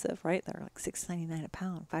expensive, right? They're like $6.99 a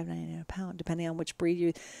pound, $5.99 a pound, depending on which breed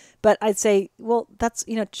you. But I'd say, well, that's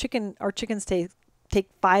chicken. Our chickens take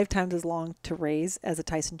 5 times as long to raise as a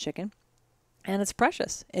Tyson chicken, and it's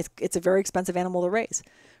precious. It's a very expensive animal to raise.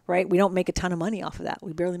 Right? We don't make a ton of money off of that.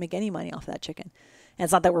 We barely make any money off of that chicken. And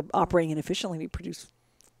it's not that we're operating inefficiently. We produce,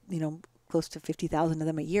 close to 50,000 of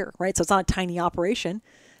them a year, right? So it's not a tiny operation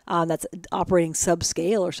that's operating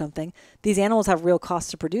subscale or something. These animals have real costs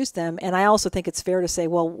to produce them. And I also think it's fair to say,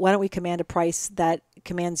 well, why don't we command a price that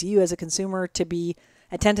commands you as a consumer to be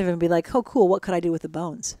attentive and be like, oh, cool, what could I do with the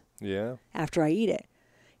bones? Yeah. After I eat it.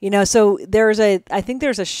 So I think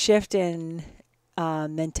there's a shift in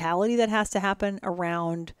mentality that has to happen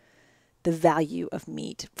around the value of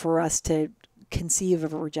meat for us to conceive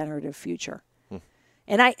of a regenerative future.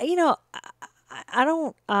 And I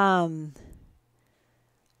don't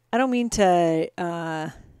mean to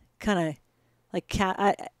kind of like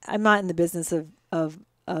I'm not in the business of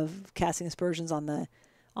casting aspersions on the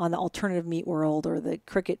alternative meat world or the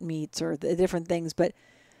cricket meats or the different things, but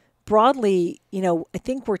broadly, I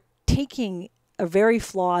think we're taking a very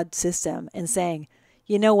flawed system and saying,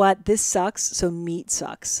 you know what, this sucks, so meat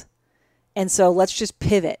sucks. And so let's just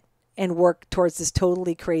pivot and work towards this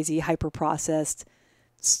totally crazy, hyper-processed,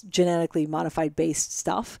 genetically modified based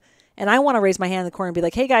stuff. And I want to raise my hand in the corner and be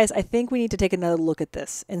like, hey guys, I think we need to take another look at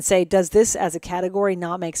this and say, does this as a category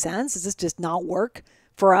not make sense? Does this just not work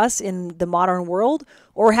for us in the modern world?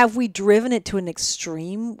 Or have we driven it to an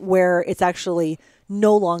extreme where it's actually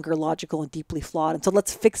no longer logical and deeply flawed? And so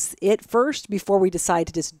let's fix it first before we decide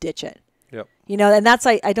to just ditch it. Yep. And that's,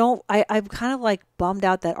 I'm kind of like bummed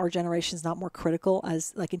out that our generation is not more critical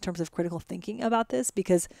as like in terms of critical thinking about this,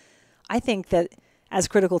 because I think that as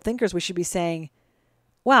critical thinkers, we should be saying,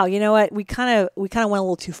 wow, you know what? We kind of went a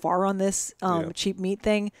little too far on this cheap meat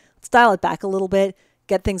thing. Let's dial it back a little bit,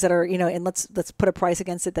 get things that are, and let's put a price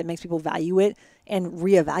against it that makes people value it and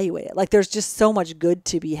reevaluate it. Like there's just so much good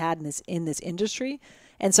to be had in this industry.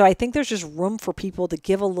 And so I think there's just room for people to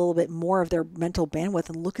give a little bit more of their mental bandwidth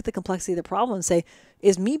and look at the complexity of the problem and say,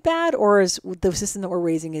 is meat bad or is the system that we're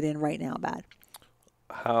raising it in right now bad?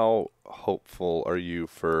 How hopeful are you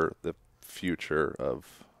for the future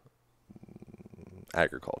of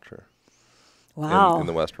agriculture in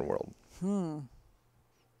the Western world?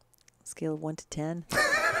 Scale of 1 to 10.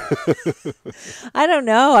 I don't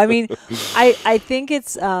know. I mean, I think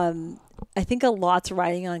it's I think a lot's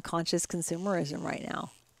riding on conscious consumerism right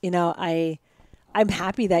now. I'm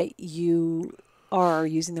happy that you are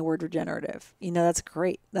using the word regenerative. That's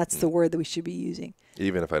great. That's the word that we should be using.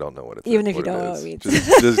 Even if I don't know what it is. Even if you don't know what it means.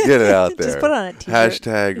 Just get it out there. Just put it on a t-shirt.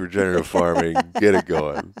 Hashtag regenerative farming. Get it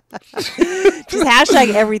going. Just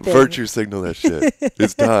hashtag everything. Virtue signal that shit.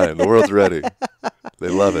 It's time. The world's ready. They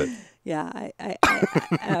love it. Yeah,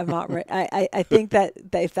 I'm not right. I think that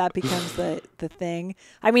if that becomes the thing,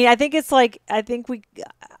 I mean, I think it's like,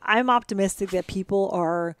 I'm optimistic that people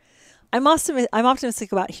are, I'm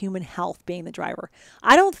optimistic about human health being the driver.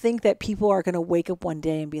 I don't think that people are going to wake up one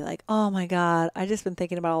day and be like, oh my God, I just been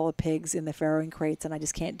thinking about all the pigs in the farrowing crates and I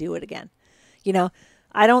just can't do it again.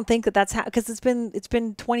 I don't think that that's because it's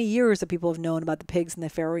been 20 years that people have known about the pigs in the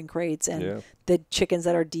farrowing crates and the chickens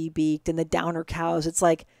that are debeaked and the downer cows. It's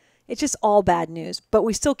like, it's just all bad news, but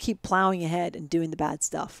we still keep plowing ahead and doing the bad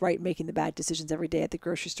stuff, right? Making the bad decisions every day at the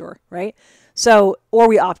grocery store, right? So, or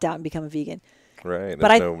we opt out and become a vegan. Right.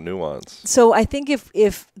 There's no nuance. So I think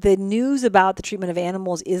if the news about the treatment of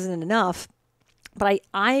animals isn't enough, but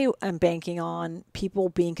I am banking on people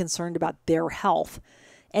being concerned about their health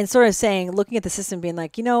and sort of saying, looking at the system being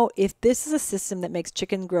like, if this is a system that makes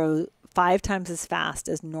chicken grow 5 times as fast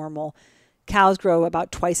as normal, cows grow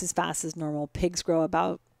about twice as fast as normal, pigs grow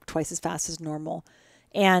about twice as fast as normal,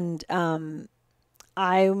 and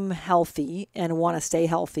I'm healthy and want to stay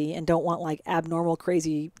healthy and don't want like abnormal,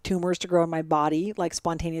 crazy tumors to grow in my body. Like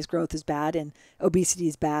spontaneous growth is bad and obesity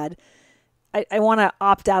is bad. I want to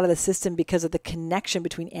opt out of the system because of the connection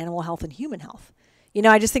between animal health and human health.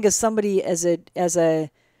 I just think as somebody, as a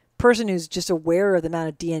person who's just aware of the amount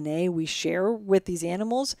of DNA we share with these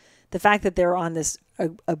animals, the fact that they're on this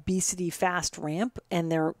obesity fast ramp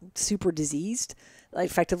and they're super diseased,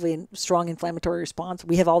 effectively a strong inflammatory response.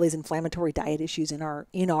 We have all these inflammatory diet issues in our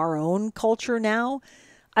own culture now.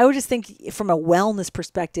 I would just think from a wellness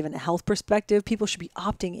perspective and a health perspective, people should be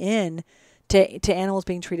opting in to animals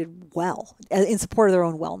being treated well in support of their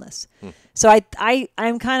own wellness. So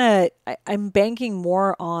I'm banking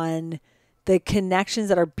more on the connections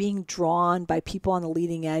that are being drawn by people on the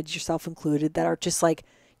leading edge, yourself included, that are just like,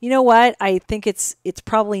 you know what? I think it's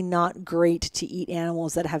probably not great to eat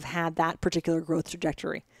animals that have had that particular growth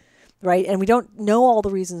trajectory, right? And we don't know all the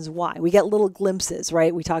reasons why. We get little glimpses,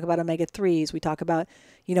 right? We talk about omega-3s. We talk about,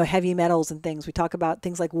 heavy metals and things. We talk about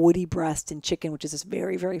things like woody breast in chicken, which is this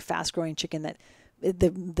very, very fast-growing chicken that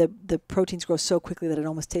the proteins grow so quickly that it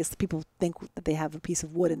almost tastes, people think that they have a piece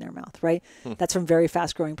of wood in their mouth, right? That's from very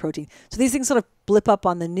fast-growing protein. So these things sort of blip up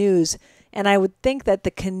on the news. And I would think that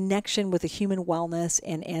the connection with the human wellness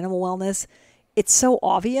and animal wellness, it's so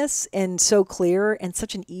obvious and so clear and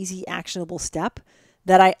such an easy, actionable step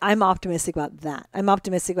that I'm optimistic about that. I'm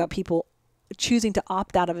optimistic about people choosing to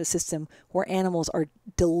opt out of a system where animals are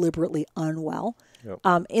deliberately unwell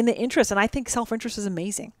in the interest. And I think self-interest is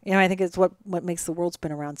amazing. I think it's what makes the world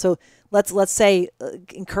spin around. So let's say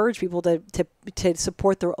encourage people to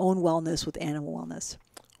support their own wellness with animal wellness.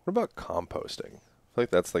 What about composting? I feel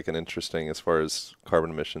like that's like an interesting as far as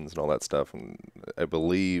carbon emissions and all that stuff. And I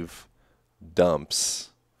believe dumps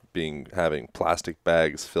having plastic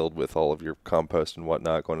bags filled with all of your compost and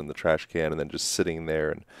whatnot going in the trash can and then just sitting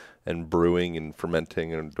there and brewing and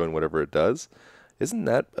fermenting and doing whatever it does. Isn't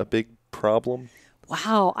that a big problem?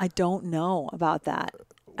 Wow, I don't know about that.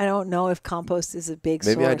 I don't know if compost is a big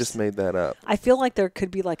source. Maybe I just made that up. I feel like there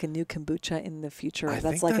could be like a new kombucha in the future. I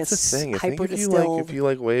that's think like that's a thing. hyper if distilled. you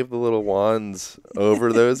wave the little wands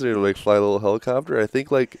over those, or like fly a little helicopter. I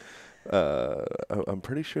think I'm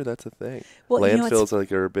pretty sure that's a thing. Well, landfills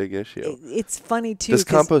are a big issue. It's funny too. Does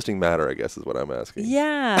composting matter? I guess is what I'm asking.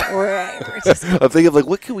 Yeah, or just, I'm thinking of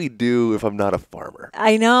what can we do if I'm not a farmer?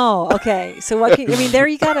 I know. Okay, so there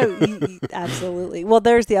you gotta absolutely. Well,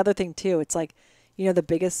 there's the other thing too. It's like, the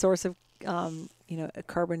biggest source of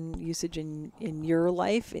carbon usage in your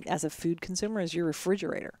life as a food consumer is your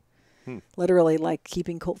refrigerator. Literally, like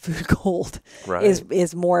keeping food cold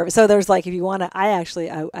is more of it. So there's like, if you want to, I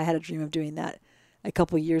had a dream of doing that a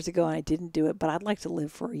couple of years ago and I didn't do it, but I'd like to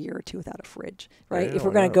live for a year or two without a fridge, right? Yeah, if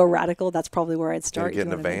we're going to go radical, that's probably where I'd start. Get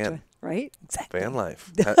in a van. Right? Exactly. Van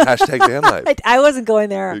life. Hashtag van life. I wasn't going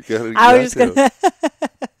there. I was just going to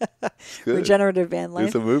regenerative van life.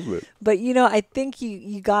 It's a movement. But, I think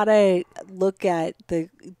you got to look at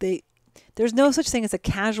there's no such thing as a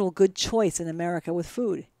casual good choice in America with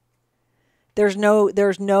food. There's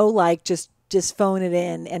no like just phone it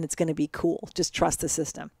in and it's going to be cool. Just trust the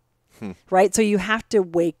system. Right? So you have to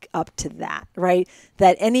wake up to that, right?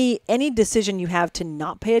 That any decision you have to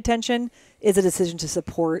not pay attention is a decision to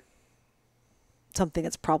support something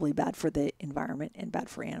that's probably bad for the environment and bad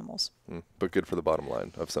for animals. But good for the bottom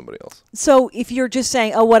line of somebody else. So if you're just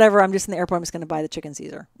saying, oh, whatever, I'm just in the airport, I'm just going to buy the chicken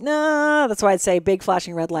Caesar. No, that's why I'd say big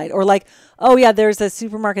flashing red light. Or like, oh, yeah, there's a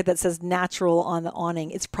supermarket that says natural on the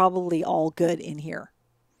awning. It's probably all good in here,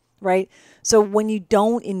 right? So when you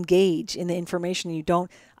don't engage in the information,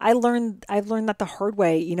 I've learned that the hard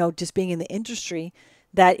way, just being in the industry,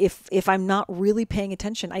 that if I'm not really paying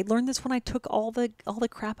attention, I learned this when I took all the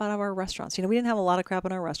crap out of our restaurants. We didn't have a lot of crap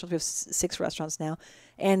in our restaurants. We have 6 restaurants now.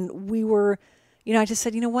 And we were, I just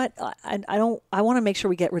said, you know what? I want to make sure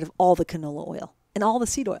we get rid of all the canola oil and all the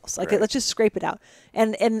seed oils. Like, let's just scrape it out.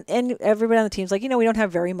 And everybody on the team's like, we don't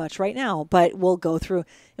have very much right now, but we'll go through.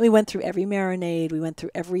 And we went through every marinade. We went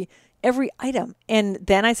through every item. And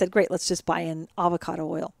then I said, great, let's just buy in avocado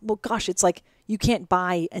oil. Well, gosh, it's like you can't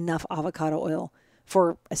buy enough avocado oil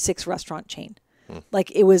for a 6 restaurant chain.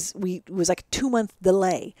 Like it was like a 2-month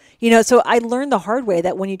delay, so I learned the hard way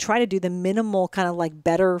that when you try to do the minimal kind of like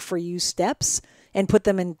better for you steps and put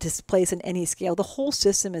them into place in any scale, the whole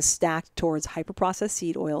system is stacked towards hyper-processed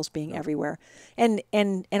seed oils being everywhere. And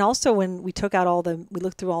also when we took out we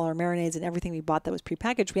looked through all our marinades and everything we bought that was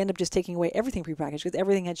prepackaged, we ended up just taking away everything prepackaged because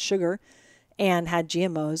everything had sugar and had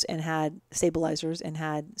GMOs and had stabilizers and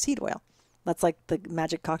had seed oil. That's like the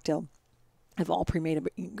magic cocktail of all pre-made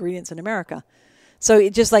ingredients in America. So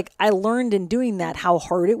it just like, I learned in doing that how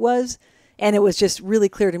hard it was. And it was just really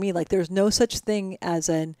clear to me, like there's no such thing as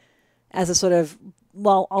a sort of,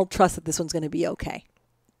 well, I'll trust that this one's going to be okay.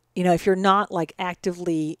 If you're not like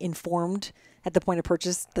actively informed at the point of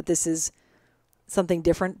purchase that this is something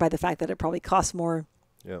different by the fact that it probably costs more,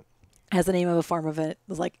 has the name of a farm of it,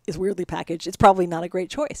 is weirdly packaged, it's probably not a great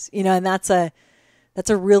choice, and that's a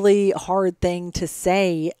really hard thing to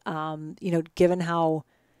say, given how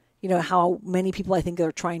many people I think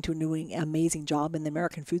are trying to do an amazing job in the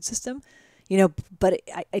American food system, but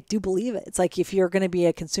I do believe it. It's like if you're going to be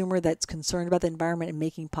a consumer that's concerned about the environment and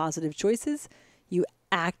making positive choices, you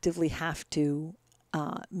actively have to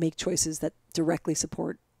make choices that directly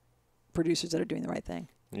support producers that are doing the right thing.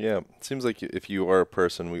 Yeah, it seems like if you are a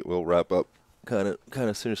person, we'll wrap up kind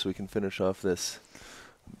of soon so we can finish off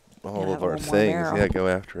all of our things. Yeah, go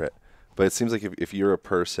after it. But it seems like if you're a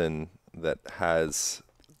person that has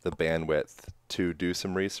the bandwidth to do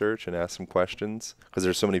some research and ask some questions, because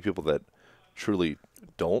there's so many people that truly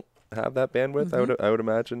don't have that bandwidth, I would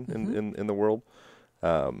imagine in the world.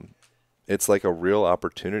 It's like a real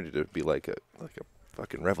opportunity to be like a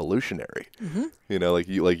fucking revolutionary. You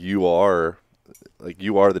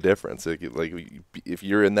are the difference. If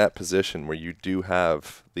you're in that position where you do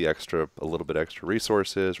have a little bit extra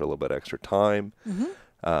resources or a little bit extra time,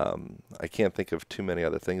 I can't think of too many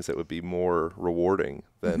other things that would be more rewarding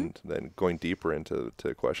than going deeper into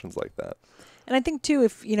questions like that. And I think too,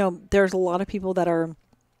 if there's a lot of people that are,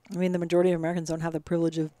 the majority of Americans don't have the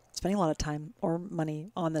privilege of spending a lot of time or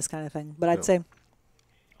money on this kind of thing. But I'd say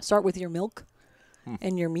start with your milk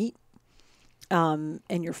and your meat and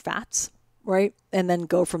your fats, right? And then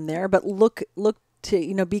go from there. But look to,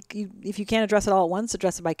 if you can't address it all at once,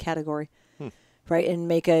 address it by category. Right,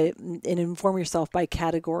 and inform yourself by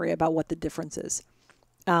category about what the difference is,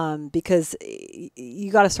 because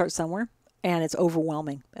you got to start somewhere, and it's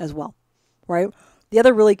overwhelming as well, right? The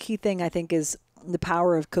other really key thing I think is the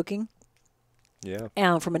power of cooking. Yeah.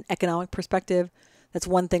 And from an economic perspective, that's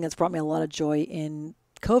one thing that's brought me a lot of joy in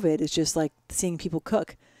COVID is just like seeing people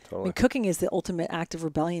cook. Totally. Cooking is the ultimate act of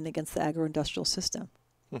rebellion against the agro-industrial system,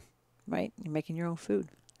 right? You're making your own food.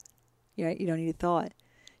 You don't need to thaw it.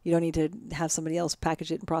 You don't need to have somebody else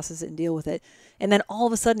package it and process it and deal with it. And then all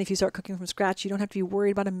of a sudden, if you start cooking from scratch, you don't have to be worried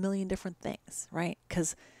about a million different things, right?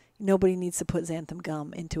 Because nobody needs to put xanthan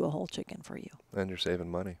gum into a whole chicken for you. And you're saving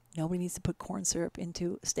money. Nobody needs to put corn syrup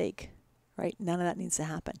into a steak, right? None of that needs to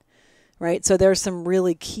happen, right? So there's some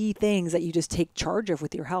really key things that you just take charge of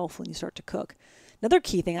with your health when you start to cook. Another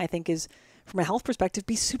key thing I think is, from a health perspective,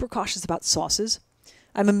 be super cautious about sauces.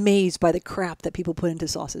 I'm amazed by the crap that people put into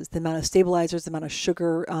sauces, the amount of stabilizers, the amount of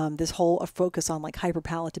sugar, this whole focus on like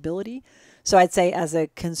hyperpalatability. So I'd say as a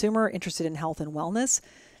consumer interested in health and wellness,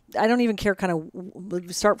 I don't even care kind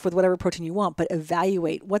of start with whatever protein you want, but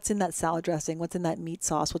evaluate what's in that salad dressing, what's in that meat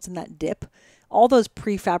sauce, what's in that dip, all those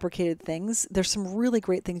prefabricated things. There's some really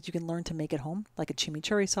great things you can learn to make at home, like a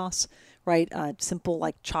chimichurri sauce, right? Simple,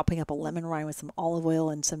 like chopping up a lemon rind with some olive oil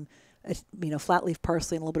and some flat leaf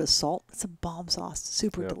parsley and a little bit of salt. It's a bomb sauce.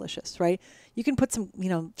 Super delicious, right? You can put some,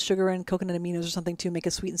 sugar and coconut aminos or something to make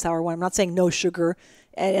a sweet and sour one. I'm not saying no sugar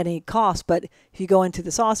at any cost, but if you go into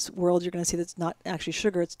the sauce world, you're going to see that's not actually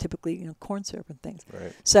sugar. It's typically, corn syrup and things.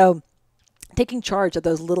 Right. So taking charge of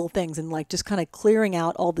those little things and like just kind of clearing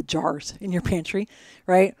out all the jars in your pantry,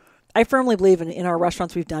 right? I firmly believe in our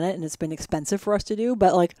restaurants we've done it, and it's been expensive for us to do,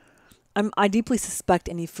 but like I deeply suspect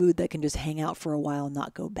any food that can just hang out for a while and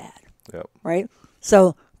not go bad. Yep. Right?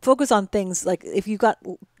 So focus on things like if you've got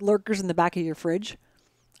lurkers in the back of your fridge,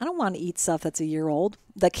 I don't want to eat stuff that's a year old,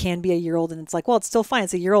 that can be a year old, and it's like, well, it's still fine.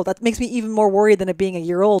 It's a year old. That makes me even more worried than it being a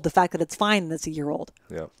year old, the fact that it's fine and it's a year old.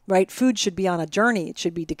 Yeah. Right? Food should be on a journey. It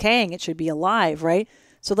should be decaying. It should be alive, right?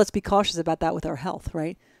 So let's be cautious about that with our health,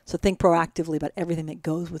 right? So think proactively about everything that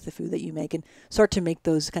goes with the food that you make and start to make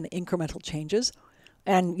those kind of incremental changes.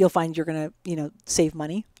 And you'll find you're going to, save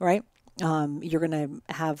money, right? You're going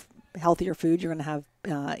to have healthier food. You're going to have,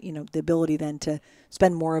 the ability then to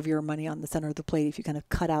spend more of your money on the center of the plate if you kind of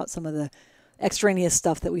cut out some of the extraneous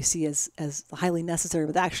stuff that we see as highly necessary,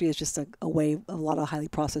 but actually is just a way, a lot of highly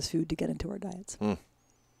processed food to get into our diets.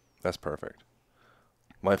 That's perfect.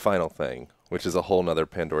 My final thing, which is a whole nother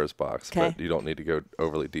Pandora's box, but you don't need to go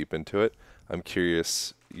overly deep into it. I'm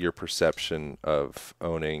curious your perception of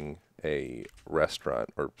owning a restaurant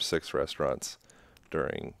or 6 restaurants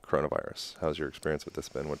during coronavirus. How's your experience with this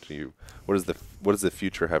been? What does the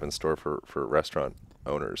future have in store for restaurant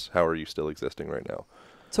owners? How are you still existing right now?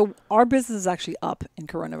 So our business is actually up in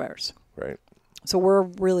coronavirus. Right. So we're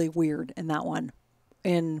really weird in that one.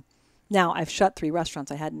 Now I've shut 3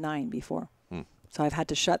 restaurants. I had 9 before. So I've had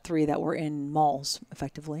to shut 3 that were in malls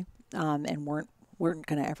effectively, and weren't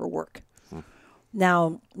going to ever work.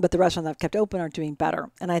 Now, but the restaurants I've kept open are doing better.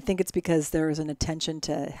 And I think it's because there is an attention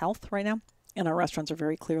to health right now. And our restaurants are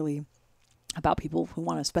very clearly about people who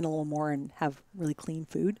want to spend a little more and have really clean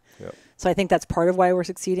food. Yep. So I think that's part of why we're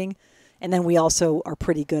succeeding. And then we also are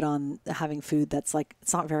pretty good on having food that's like,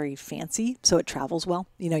 it's not very fancy, so it travels well.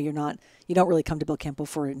 You don't really come to Belcampo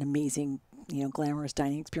for an amazing, glamorous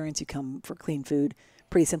dining experience. You come for clean food,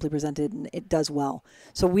 pretty simply presented, and it does well.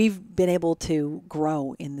 So we've been able to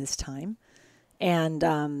grow in this time. And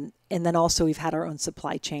then also we've had our own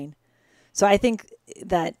supply chain. So I think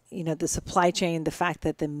that, the supply chain, the fact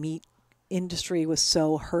that the meat industry was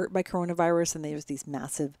so hurt by coronavirus and there was these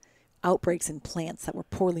massive outbreaks in plants that were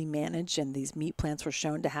poorly managed, and these meat plants were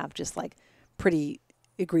shown to have just like pretty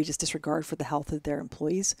egregious disregard for the health of their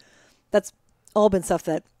employees. That's all been stuff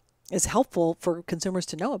that is helpful for consumers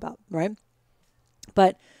to know about, right?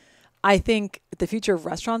 But I think the future of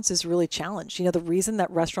restaurants is really challenged. The reason that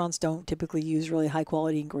restaurants don't typically use really high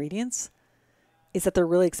quality ingredients is that they're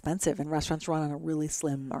really expensive, and restaurants run on a really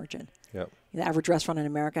slim margin. Yep. The average restaurant in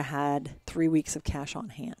America had 3 weeks of cash on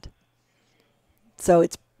hand. So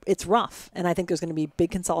it's rough. And I think there's going to be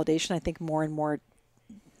big consolidation. I think more and more,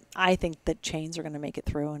 I think that chains are going to make it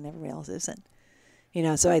through and everybody else isn't.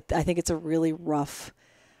 So I think it's a really rough,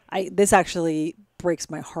 this actually breaks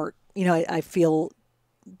my heart. I feel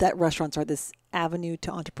that restaurants are this avenue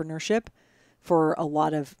to entrepreneurship for a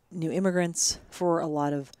lot of new immigrants, for a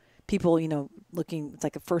lot of people, it's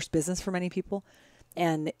like a first business for many people.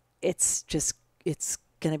 And it's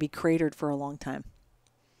going to be cratered for a long time.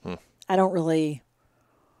 I don't really,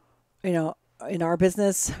 in our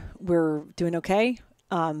business, we're doing okay.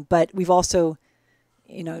 But we've also,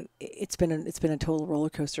 it's been a total roller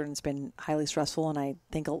coaster, and it's been highly stressful. And I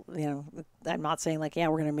think, I'm not saying like, yeah,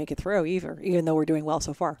 we're going to make it through either, even though we're doing well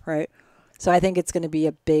so far. Right. So I think it's going to be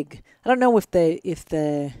I don't know if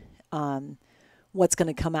the what's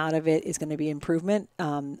going to come out of it is going to be improvement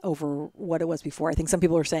over what it was before. I think some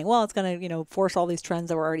people are saying, well, it's going to, force all these trends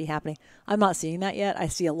that were already happening. I'm not seeing that yet. I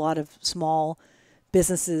see a lot of small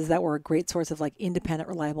businesses that were a great source of like independent,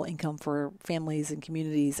 reliable income for families and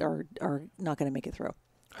communities are not going to make it through.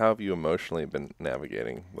 How have you emotionally been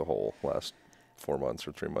navigating the whole last 4 months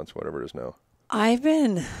or 3 months, whatever it is now? I've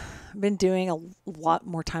been doing a lot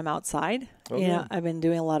more time outside. Okay. I've been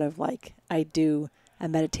doing a lot of I do a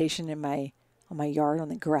meditation on my yard on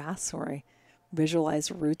the grass, where I visualize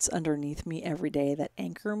roots underneath me every day that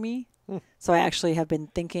anchor me. So I actually have been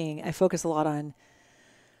thinking, I focus a lot on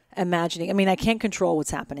imagining. I mean, I can't control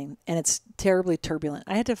what's happening, and it's terribly turbulent.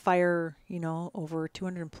 I had to fire, over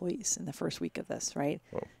 200 employees in the first week of this, right?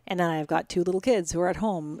 Oh. And then I've got 2 little kids who are at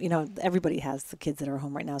home. Everybody has the kids that are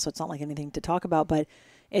home right now, so it's not like anything to talk about, but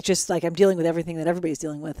it's just like I'm dealing with everything that everybody's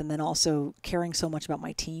dealing with, and then also caring so much about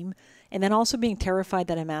my team, and then also being terrified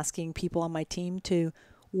that I'm asking people on my team to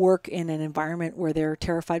work in an environment where they're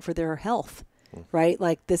terrified for their health, right?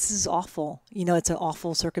 Like, this is awful. It's an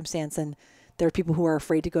awful circumstance, and there are people who are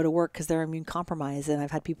afraid to go to work because they're immune compromised. And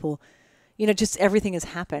I've had people, just everything has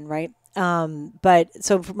happened, right? But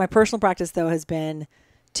so for my personal practice, though, has been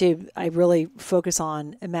I really focus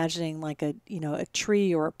on imagining like a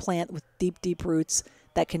tree or a plant with deep, deep roots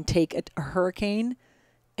that can take a hurricane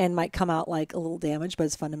and might come out like a little damaged, but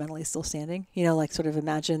it's fundamentally still standing. You know, like sort of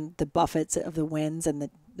imagine the buffets of the winds and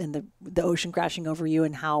the ocean crashing over you,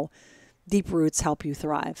 and how deep roots help you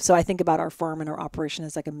thrive. So I think about our farm and our operation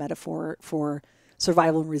as like a metaphor for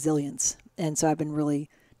survival and resilience. And so I've been really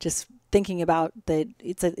just thinking about that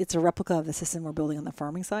it's a replica of the system we're building on the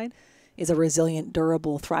farming side, is a resilient,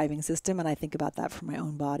 durable, thriving system. And I think about that for my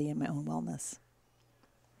own body and my own wellness.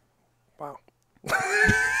 Wow.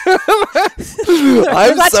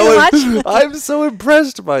 I'm so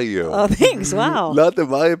impressed by you. Oh, thanks. Wow. Not that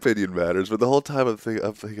my opinion matters, but the whole time I'm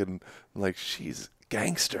thinking like, she's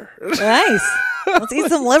gangster. Nice. Let's eat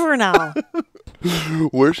some liver now.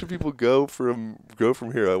 Where should people go from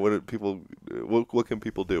here? What can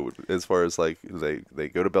people do as far as like they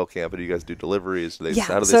go to Belcampo? Do you guys do deliveries?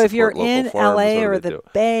 So if you're in LA or the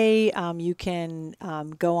Bay, you can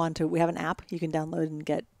go on to, we have an app you can download and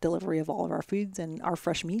get delivery of all of our foods and our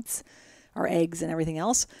fresh meats, our eggs and everything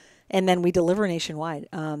else. And then we deliver nationwide.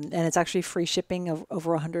 And it's actually free shipping of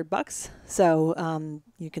over $100. So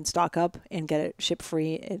you can stock up and get it ship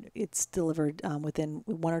free. It's delivered within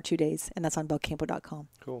 1 or 2 days. And that's on belcampo.com.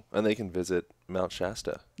 Cool. And they can visit Mount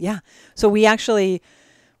Shasta. Yeah. So we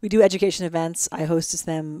do education events. I hostess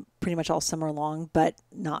them pretty much all summer long, but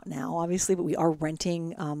not now, obviously. But we are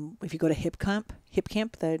renting. If you go to HipCamp,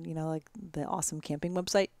 the awesome camping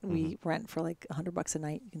website, we rent for like $100 a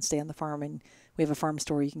night. You can stay on the farm, and we have a farm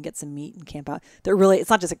store. You can get some meat and camp out. It's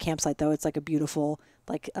not just a campsite though. It's like a beautiful,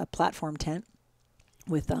 like a platform tent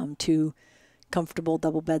with 2 comfortable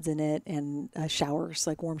double beds in it and showers,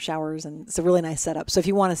 like warm showers, and it's a really nice setup. So if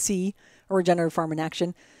you want to see a regenerative farm in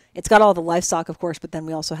action, it's got all the livestock, of course, but then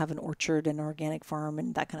we also have an orchard and an organic farm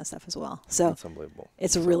and that kind of stuff as well. So that's unbelievable.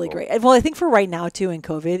 It's really great. Well, I think for right now too in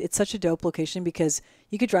COVID, it's such a dope location because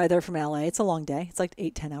you could drive there from LA. It's a long day. It's like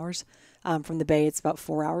 8-10 hours. From the Bay, it's about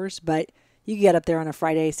 4 hours, but you can get up there on a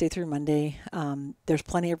Friday, stay through Monday. There's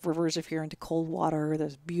plenty of rivers if you're into cold water.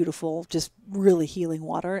 There's beautiful, just really healing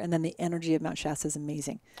water. And then the energy of Mount Shasta is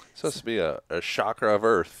amazing. It's supposed to be a chakra of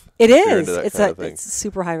Earth. It is. It's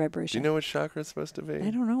super high vibration. Do you know which chakra it's supposed to be? I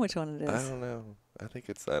don't know which one it is. I don't know. I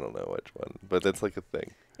don't know which one, but that's like a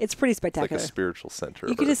thing. It's pretty spectacular. It's like a spiritual center.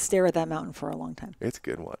 You could just stare at that mountain for a long time. It's a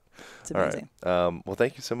good one. It's amazing. All right. Well,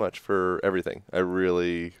 thank you so much for everything.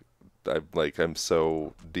 I'm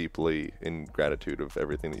so deeply in gratitude of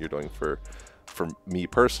everything that you're doing for me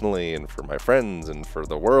personally and for my friends and for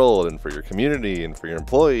the world and for your community and for your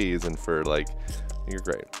employees and for you're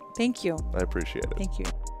great. Thank you. I appreciate it. Thank you.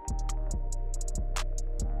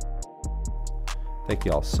 Thank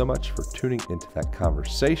you all so much for tuning into that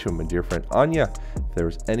conversation with my dear friend Anya. If there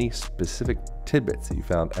was any specific tidbits that you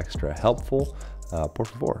found extra helpful, por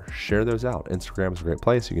favor, share those out. Instagram is a great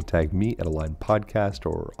place. You can tag me at Align Podcast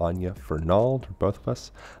or Anya Fernald, or both of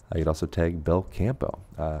us. You can also tag Belcampo.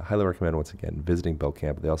 Highly recommend, once again, visiting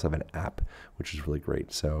Belcampo. They also have an app, which is really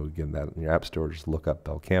great. So again, that in your app store, just look up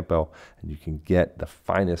Belcampo, and you can get the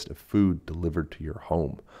finest of food delivered to your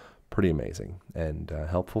home. Pretty amazing and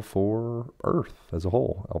helpful for Earth as a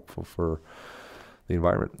whole, helpful for the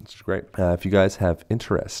environment, which is great. If you guys have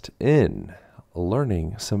interest in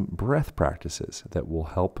learning some breath practices that will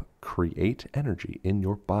help create energy in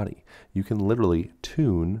your body, you can literally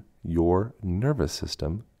tune your nervous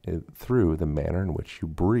system through the manner in which you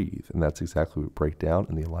breathe. And that's exactly what we break down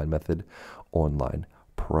in the Align Method online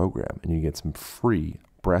program. And you get some free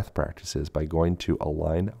breath practices by going to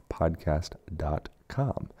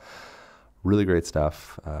alignpodcast.com. Really great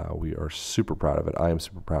stuff. We are super proud of it. I am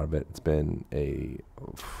super proud of it. It's been a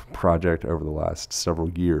project over the last several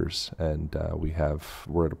years, and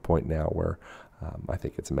we're at a point now where I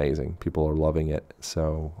think it's amazing. People are loving it.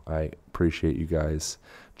 So I appreciate you guys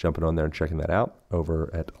jumping on there and checking that out over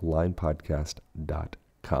at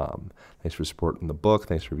alignpodcast.com. Thanks for supporting the book.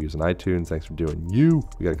 Thanks for reviews on iTunes. Thanks for doing you.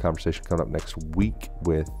 We got a conversation coming up next week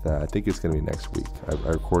with, I think it's going to be next week. I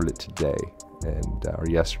recorded it today or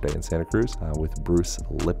yesterday in Santa Cruz with Bruce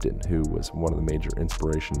Lipton, who was one of the major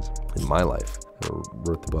inspirations in my life. Who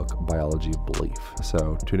wrote the book Biology of Belief.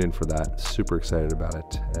 So tune in for that. Super excited about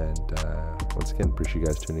it. And once again, appreciate you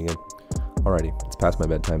guys tuning in. Alrighty, it's past my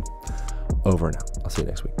bedtime. Over and out. I'll see you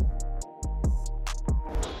next week.